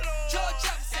Jefferson. George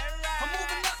Jefferson. I'm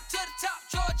moving up to the top,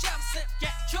 George Jefferson.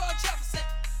 George Jefferson.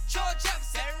 George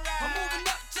Jefferson. I'm moving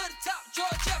up to the top,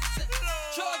 George Jefferson.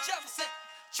 George Jefferson.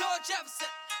 George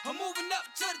Jefferson. I'm moving up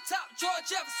to the top, George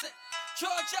Jefferson.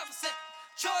 George Jefferson.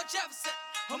 George Jefferson.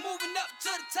 I'm moving up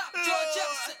to the top, George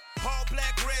Jefferson. All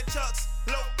black, red chucks,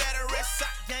 low battery,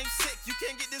 sock game sick. You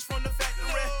can't get this from the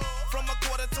factory. From a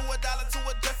quarter to $1 to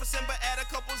a Jefferson, but add a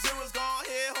couple zeros. Go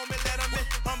ahead, homie, let them in.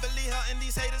 Unbelieve her and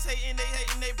these haters hating,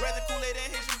 they brother Kool-Aid and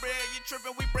Haitian bread. You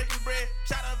tripping, we breaking bread.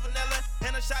 Shot of vanilla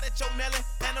and a shot at your melon.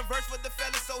 And a verse with the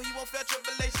fella so he won't feel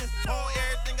tribulation. All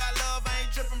everything I love, I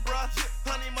ain't tripping, bruh.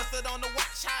 Honey mustard on the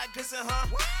watch, how it glisten, huh?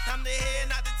 I'm the head,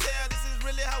 not the tail. This is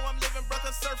really how I'm living, brother.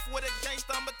 Surf with a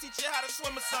gangster, I'ma teach you how to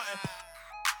swim or something.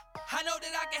 I know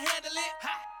that I can handle it.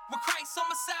 With Christ on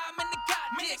my side, man, I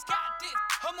got this.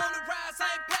 I'm on the rise,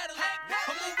 I ain't battling.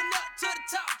 I'm moving up to the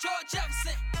top, George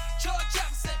Jefferson. George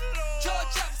Jefferson.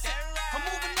 George Jefferson. I'm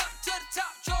moving up to the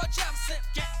top, George Jefferson.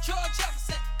 George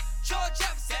Jefferson. George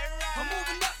Jefferson. I'm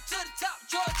moving up to the top,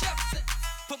 George Jefferson.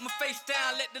 Put my face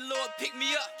down, let the Lord pick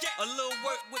me up. A little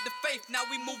work with the faith, now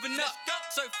we moving up.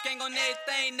 Surf gang on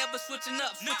everything, never switching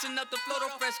up. Switching up the photo,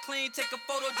 fresh clean, take a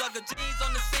photo. Juggle jeans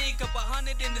on the scene, couple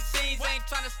hundred in the scenes. Ain't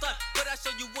trying to stunt, but I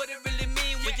show you what it really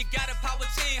mean. When you got a power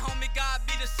team, homie, God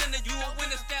be the sinner. You a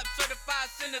winner, stamp certified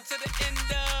sinner to the end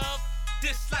of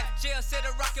this life. Jail said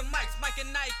a rockin' mics, Mike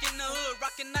and Nike in the hood,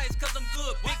 rockin' nice cause I'm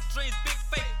good. Big dreams, big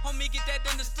faith, homie, get that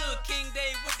understood. King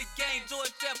Dave with the game,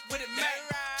 George Jeff with it, man.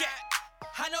 Yeah.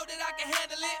 I know that I can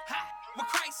handle it. With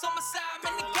Christ on my side,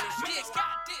 man, I got this.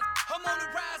 I'm on the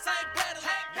rise, I ain't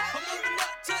battling. I'm moving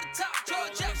up to the top,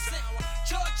 George Jefferson.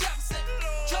 George Jefferson.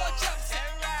 George Jefferson.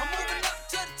 I'm moving up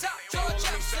to the top, George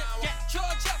Jefferson.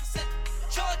 George Jefferson.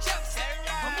 George Jefferson.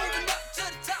 I'm moving up to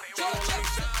the top, George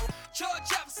Jefferson. George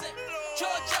Jefferson.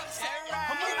 George Jefferson.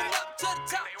 I'm moving up to the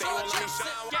top, George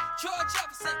Jefferson. George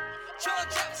Jefferson. George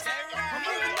Jefferson. I'm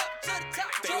moving up to the top,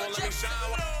 George Jefferson.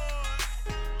 Shine.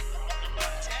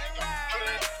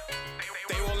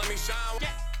 They won't let me shine.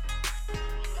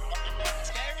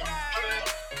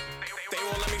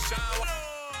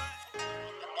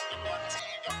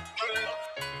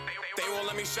 They won't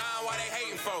let me shine. Why they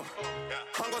hating for?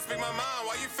 I'm gonna speak my mind.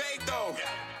 Why you fake though?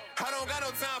 I don't got no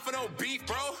time for no beef,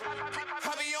 bro.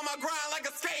 I be on my grind like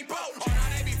a skateboard. Oh,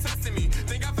 now they be testing me.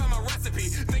 Think I found my recipe.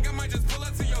 Think I might just pull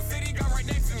up to your city, got right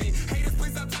next to me. Haters,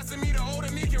 please stop testing me. The older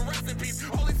me can rest in peace.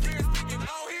 Holy Spirit speaking. I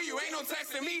don't hear you. Ain't no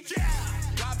texting me. Yeah.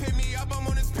 God pick me up. I'm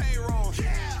on his payroll.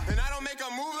 Yeah. And I don't make a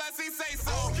move unless he say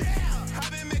so. Oh, yeah.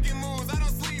 I've been making moves. I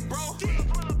don't sleep, bro. Yeah.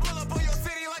 Pull up on your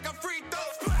city like a free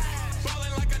throw.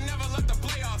 Ballin' like I never left the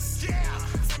playoffs. Yeah.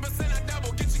 10% a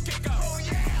double. Get your kick up. Oh,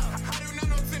 yeah. I do not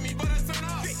know Timmy, but I turn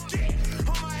up. Yeah.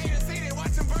 All my haters hate it.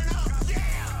 Watch them burn up.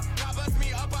 Yeah. God bless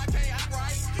me up. I can't act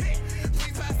right. Yeah.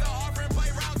 Please pass the offering. Play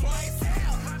round twice.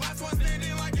 Yeah. Last one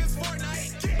standing like it's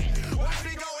Fortnite. Yeah. Watch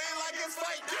me go in like it's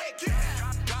fight night.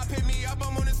 Yeah. God pick me up.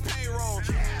 I'm on his payroll.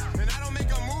 Yeah. And I don't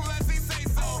make a move unless he say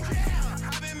so.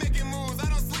 Yeah. I've been making moves. I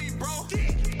don't sleep, bro.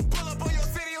 Yeah. Pull up on your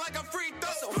city like a free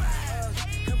throw.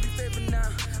 He'll be favored now.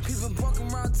 People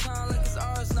walking around town like it's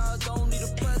ours now. Don't need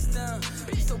a bust down.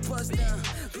 It's so bust down.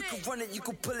 You can run it, you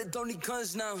can pull it, don't need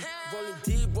guns now. Rolling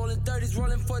deep, rolling 30s,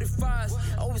 rolling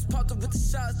 45s. Always popped up with the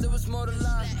shots, there was more to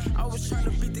lie. I was trying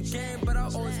to beat the game, but I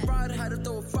always ride. Had to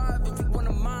throw a 5. If you want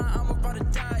a mine, I'm about to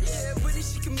die. Yeah, Whitney,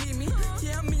 she can meet me.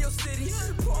 Yeah, I'm in your city.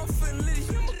 Pour on feeling litty.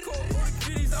 I'ma call all the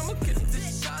goodies. I'ma get into the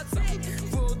shots.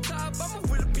 I'ma roll top. I'ma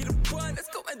really be the one. Let's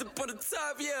go end up on the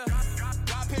top, yeah.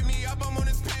 God pick me up, I'm on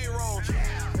his payroll.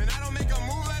 Yeah. And I don't make a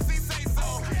move unless he say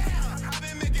so. Yeah. I've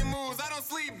been making moves, I don't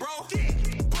sleep, bro. Yeah.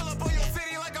 Pull up on your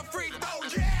city like a freak throw.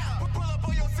 Yeah. Pull up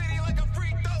on your city like a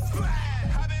freak throw.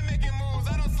 I've been making moves,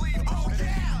 I don't sleep, bro.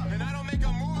 Yeah. And I don't make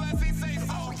a move unless he say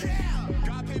so. Yeah.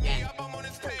 God pick me up, I'm on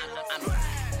his payroll.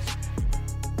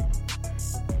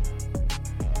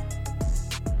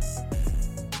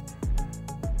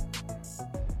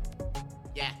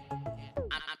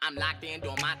 I'm locked in,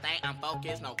 doing my thing. I'm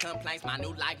focused, no complaints. My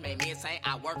new life made me insane.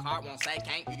 I work hard, won't say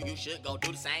can't. You should go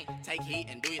do the same. Take heat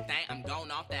and do your thing. I'm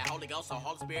going off that Holy Ghost, so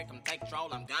Holy Spirit come take control.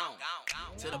 I'm gone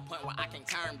to the point where I can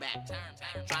turn back.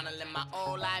 Trying to live my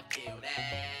old life, feel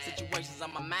that. Situations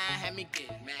on my mind had me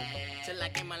get mad. Till I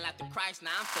gave my life to Christ,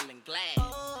 now I'm feeling glad.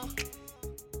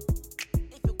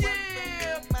 If it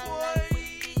wasn't for my life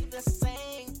would be the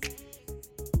same.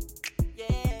 Yeah.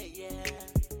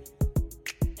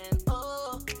 And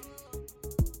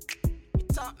you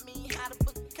taught me how to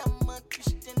become a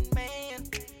Christian man.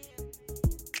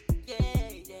 Yeah.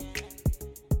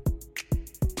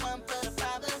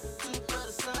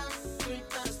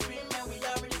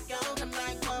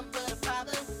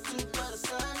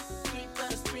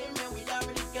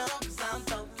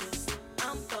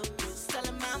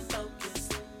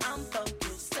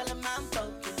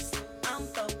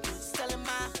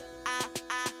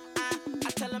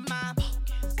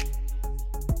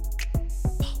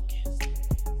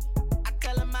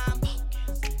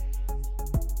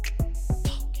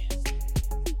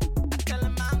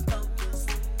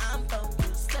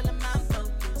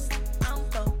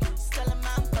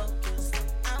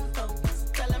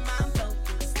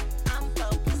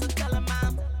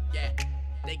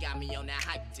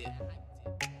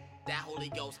 That Holy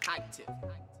Ghost hyped it.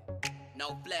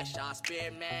 No flesh, all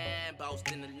spirit, man.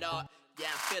 Boast in the Lord. Yeah,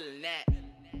 I'm feeling that.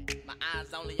 My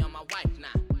eyes only on my wife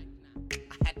now.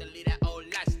 I had to leave that old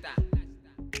lifestyle.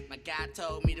 My God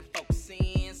told me to focus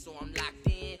in, so I'm locked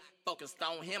in. Focused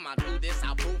on him, I do this,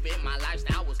 I'll prove it. My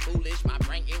lifestyle was foolish, my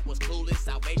brain, it was clueless.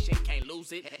 Salvation, can't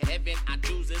lose it. Heaven, I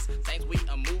choose this. Saints, we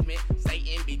a movement.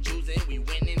 Satan be choosing, we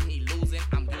winning, he losing.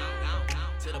 I'm gone.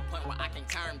 To the point where I can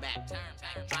turn back.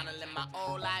 Trying to live my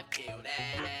old life, kill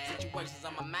that. Situations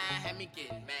on my mind had me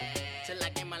getting mad. Till I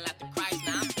gave my life to Christ,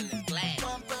 now I'm feeling glad.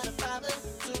 One for the Father,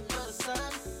 two for the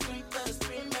Son, three for the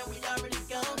Spirit, man, we already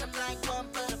gone. I'm like one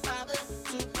for the Father,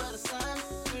 two for the Son,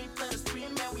 three for the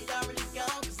Spirit, man, we already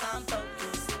gone. Cause I'm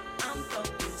focused,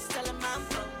 tell him I'm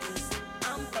focused, tell him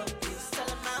I'm focused,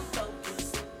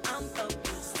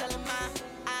 tell him I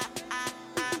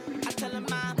tell him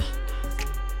I'm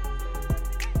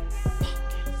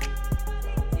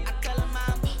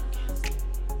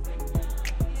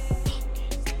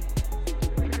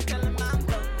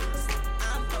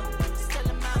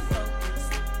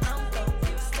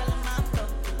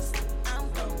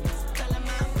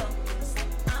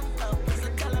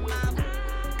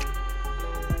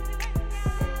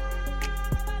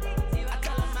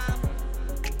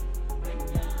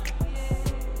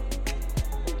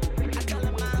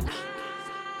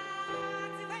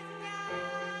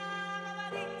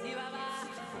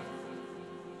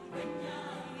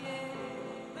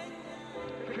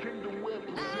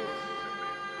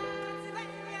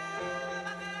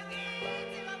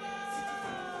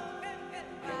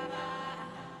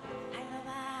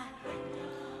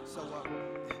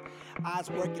I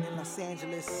was working in Los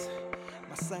Angeles.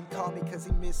 My son called me cause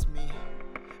he missed me.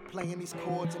 Playing these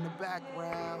chords in the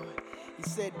background. He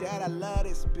said, Dad, I love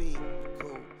this beat.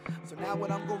 Cool. So now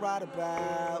what I'm gonna write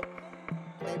about?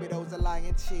 Maybe those are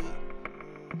lying cheat.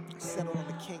 I settled on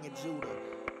the King of Judah,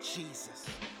 Jesus,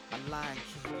 my Lion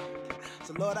King.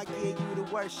 So Lord, I give you the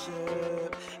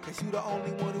worship, cause you the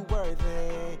only one who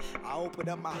worthy. I open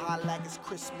up my heart like it's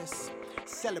Christmas.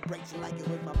 Celebrate you like it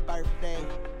was my birthday.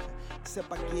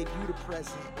 Except I give you the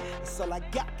present. That's all I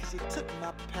got, cause you took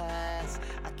my past.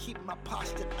 I keep my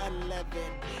posture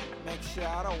unleavened. Make sure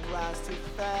I don't rise too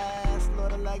fast.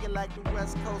 Lord, I like it like the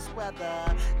West Coast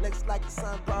weather. Looks like the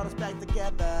sun brought us back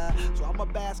together. So I'ma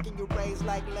bask in your rays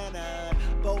like Leonard.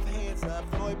 Both hands up,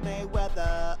 Floyd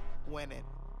Mayweather. Winning.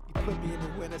 You put me in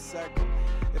the winner's circle.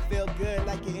 It feel good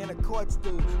like you're in a court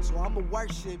stool. So I'ma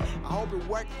worship. I hope it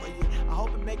work for you. I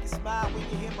hope it make you smile when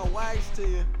you hear my words to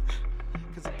you.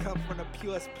 Cause it come from the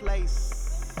purest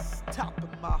place, top of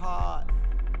my heart.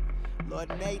 Lord,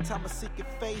 and every time I seek your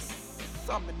face,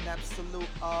 I'm an absolute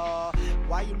awe.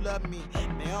 Why you love me?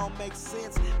 Man, it don't make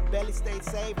sense. I barely stayed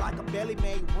saved like I barely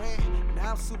made rent.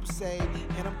 Now I'm super saved,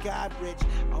 and I'm God rich.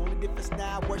 Only difference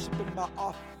now, I worship in my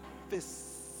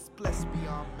office. Blessed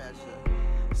beyond measure.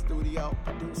 Studio,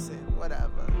 producing,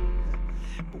 whatever.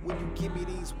 But when you give me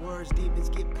these words, demons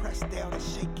get pressed down and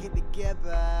shaken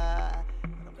together.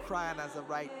 Crying as I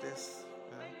write this.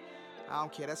 I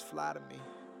don't care, that's fly to me.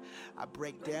 I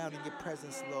break down in your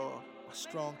presence, Lord. My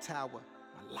strong tower,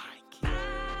 my Lion King.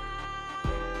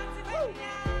 Woo!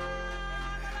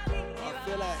 Oh, I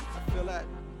feel that.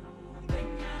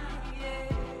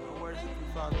 I worship you,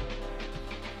 Father.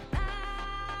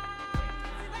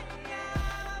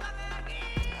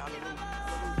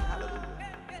 Hallelujah.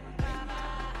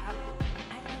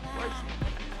 Worship you.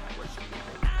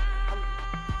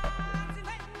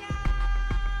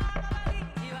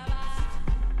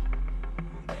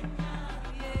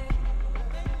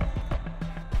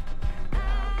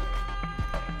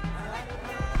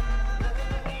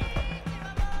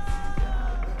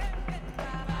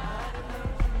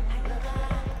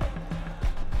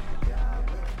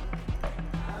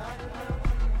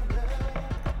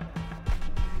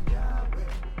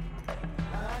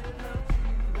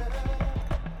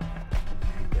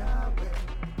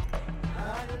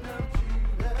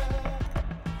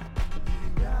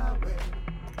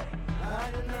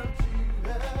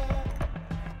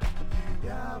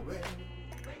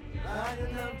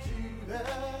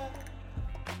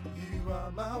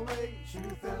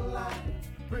 Truth and life,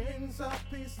 Prince of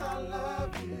Peace, I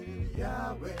love you,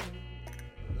 Yahweh,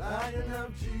 Lion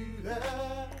of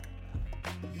Judah.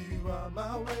 You are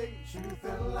my way, truth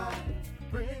and life,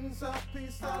 Prince of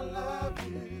Peace, I love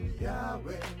you,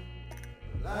 Yahweh,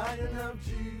 Lion of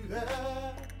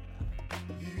Judah.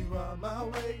 You are my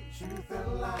way, truth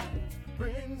and life,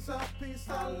 Prince of Peace,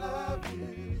 I love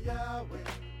you, Yahweh,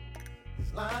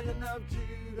 Lion of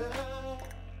Judah.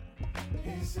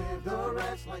 He saved a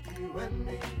wretch like you and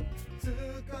me,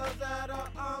 took us out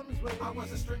of harm's way. I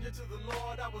was a stranger to the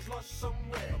Lord, I was lost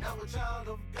somewhere. Now a child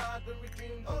of God, been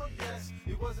redeemed, oh yes.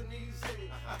 It wasn't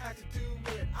easy, I had to do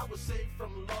it. I was saved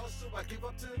from loss, so I give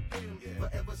up to him.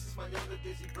 But ever since my younger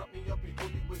days, he brought me up in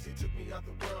holy ways. He took me out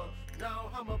the world. Now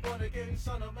I'm a born again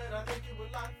son of man. I thank you a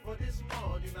lot for this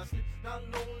morning. I sleep not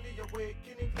lonely,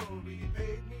 awakening in glory. He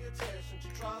paid me attention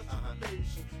to trials,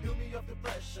 tribulation, heal me of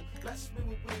depression, bless me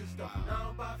with wisdom.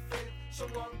 Now by faith, so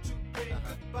long to pain,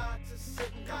 goodbye to sin.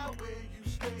 God, where you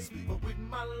stay, but with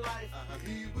my life,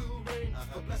 He will reign.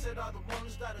 For blessed are the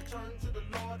ones that are turned to the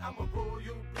Lord. I'm a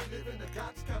royal, living the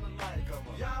God's kind of life.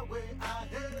 Yahweh, I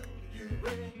hail you,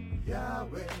 reign.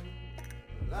 Yahweh,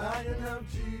 Lion of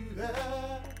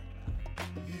Judah,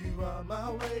 you are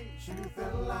my way, truth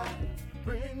and life.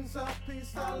 Prince of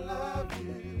peace, I love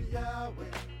you, Yahweh.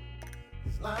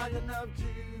 He's Lion of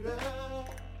Judah.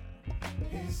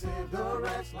 He saved a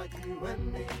wretch like you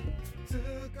and me,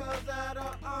 took us out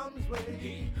of harm's way.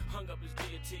 He hung up his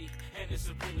deity and his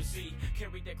supremacy,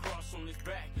 carried that cross on his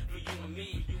back for you and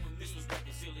me. This was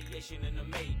reconciliation in the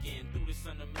making, through the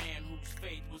Son of Man whose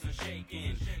faith was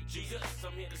unshaken. Jesus,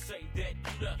 I'm here to say that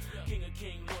you the King of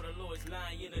Kings, Lord of Lords,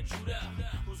 Lion of Judah,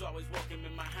 who's always welcome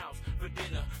in my house for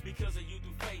dinner. Because of you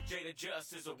through faith, Jada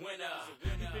Just is a winner.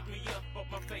 You picked me up off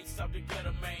my face out the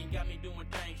gutter, man. Got me doing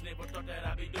things never thought that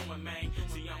I'd be doing, man.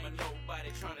 See, I'm a nobody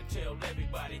trying to tell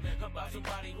everybody about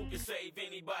somebody who can save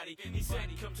anybody. He said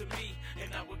he come to me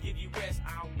and I will give you rest.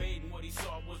 I obeyed and what he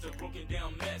saw was a broken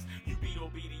down mess. You be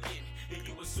obedient and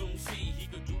you will soon see he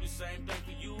could do the same thing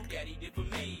for you that he did for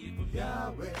me.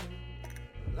 Yahweh,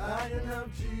 Lion of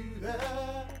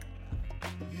Judah,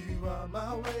 you are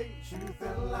my way, truth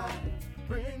and life.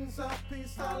 Prince of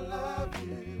peace, I love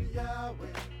you,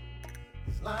 Yahweh.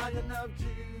 He's Lion of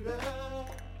Judah.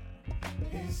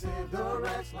 He saved a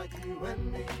wretch like you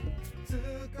and me,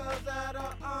 took us out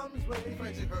of harm's way.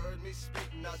 Friends, you heard me speak,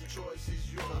 now the choice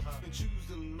is yours. And choose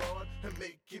the Lord and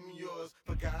make Him yours.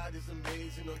 For God is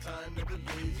amazing, no time never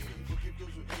lazy. Forgive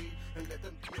those who hate and let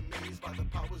them be amazed by the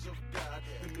powers of God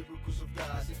and miracles of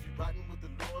God. If you're riding with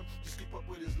the Lord, just keep up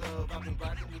with His love. I've been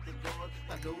riding with the Lord,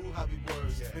 I know how He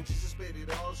works. And Jesus paid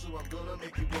it all, so I'm gonna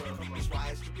make it work. It's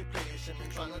wise to be patient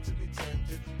and try not to be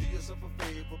tempted. Do yourself a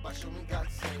favor by showing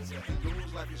God's sense. And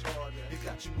those life is hard, He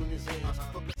got you in His hands.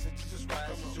 For blessed Jesus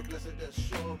Christ is your blessed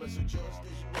assurance. So just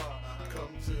as you are,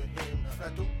 come to Him. Now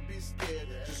don't be scared,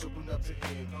 just open up to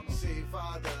Him. Say,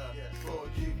 Father,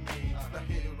 forgive me. Now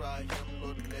here I am,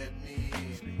 Lord, let me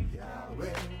in.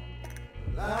 Yahweh,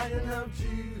 Lion of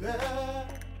Judah,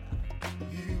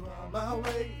 you are my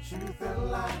way, truth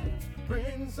and life.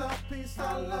 Prince of peace,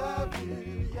 I love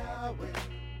you, Yahweh.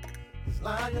 He's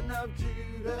Lion of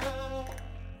Judah.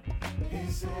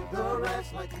 He saved a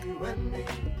wretch like you and me,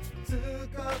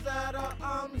 took us out of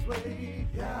harm's way.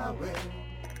 Yahweh,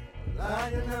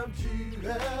 Lion of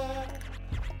Judah,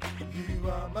 you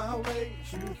are my way,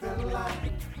 truth and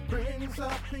life. Prince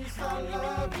of peace, I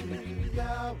love you,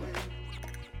 Yahweh.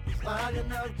 He's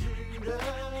Lion of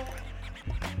Judah.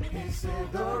 He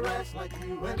saved a wretch like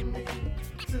you and me,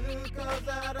 took us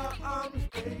out of harm's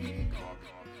way.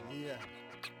 Yeah.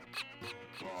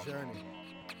 Journey.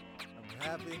 I'm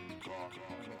happy.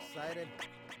 I'm excited.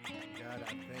 God, I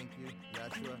thank you.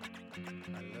 Yahshua,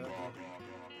 I love you.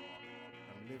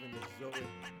 I'm living the Zoe,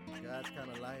 God's kind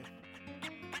of life.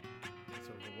 It's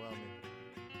overwhelming.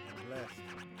 I'm blessed.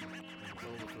 And it's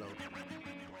overflow. Thank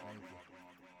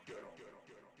you.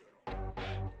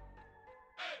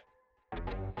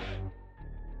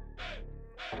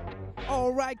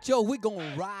 All right, yo, we're going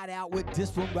to ride out with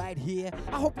this one right here.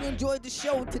 I hope you enjoyed the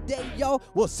show today, yo.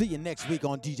 We'll see you next week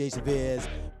on DJ Severe's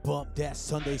Bump That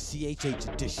Sunday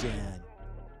CHH edition.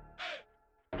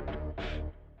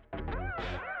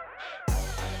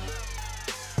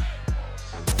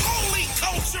 Holy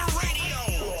Culture Radio.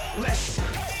 Let's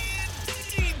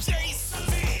DJ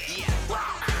Severe. Yeah.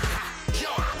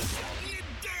 Yo, get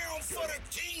down for the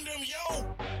kingdom, yo.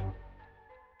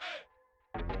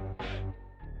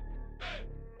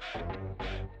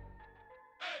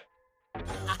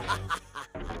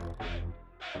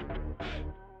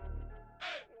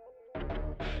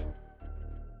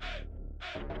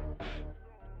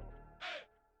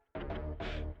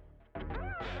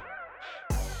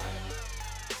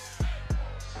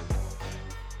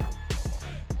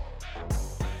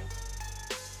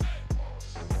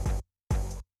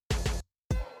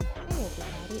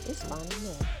 It's Bonnie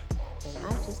Mae, and I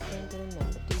just can't get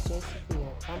enough of DJ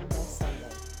Severe Bump That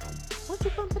Sunday. What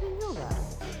you bumping in your ride?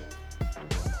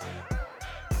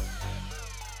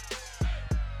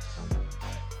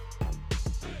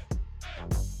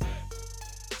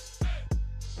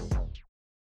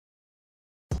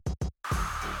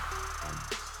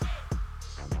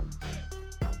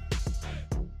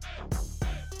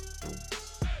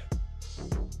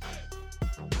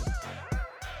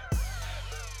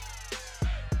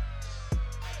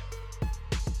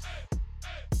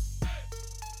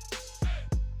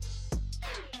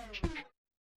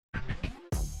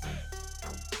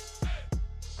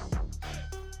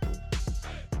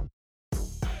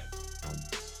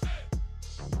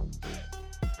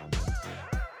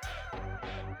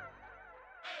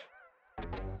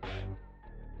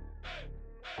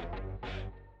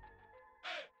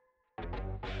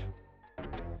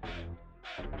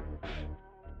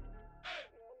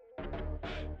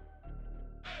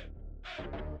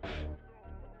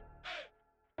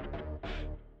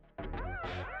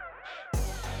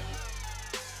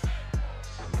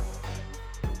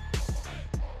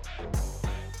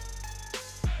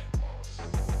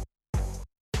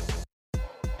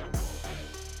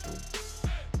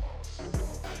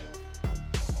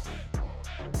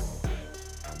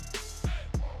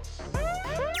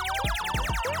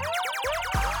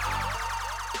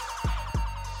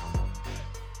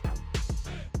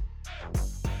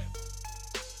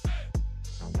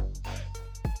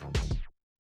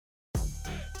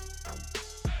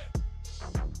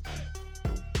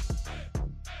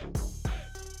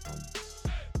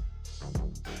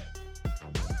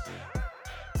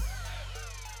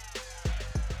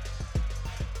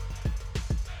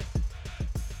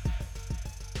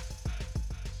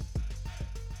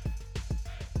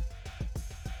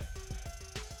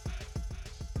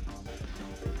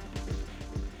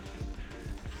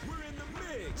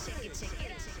 The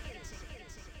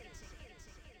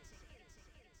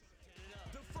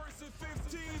 1st and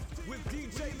 15th with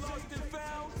DJ Lost and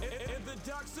Found and the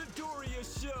Doc Sidoria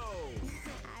Show.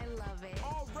 I love it.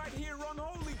 All right here on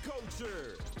Holy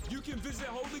Culture. You can visit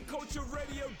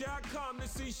holycultureradio.com to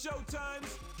see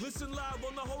showtimes, listen live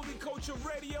on the Holy Culture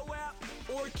Radio app,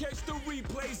 or catch the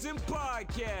replays and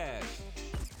podcasts.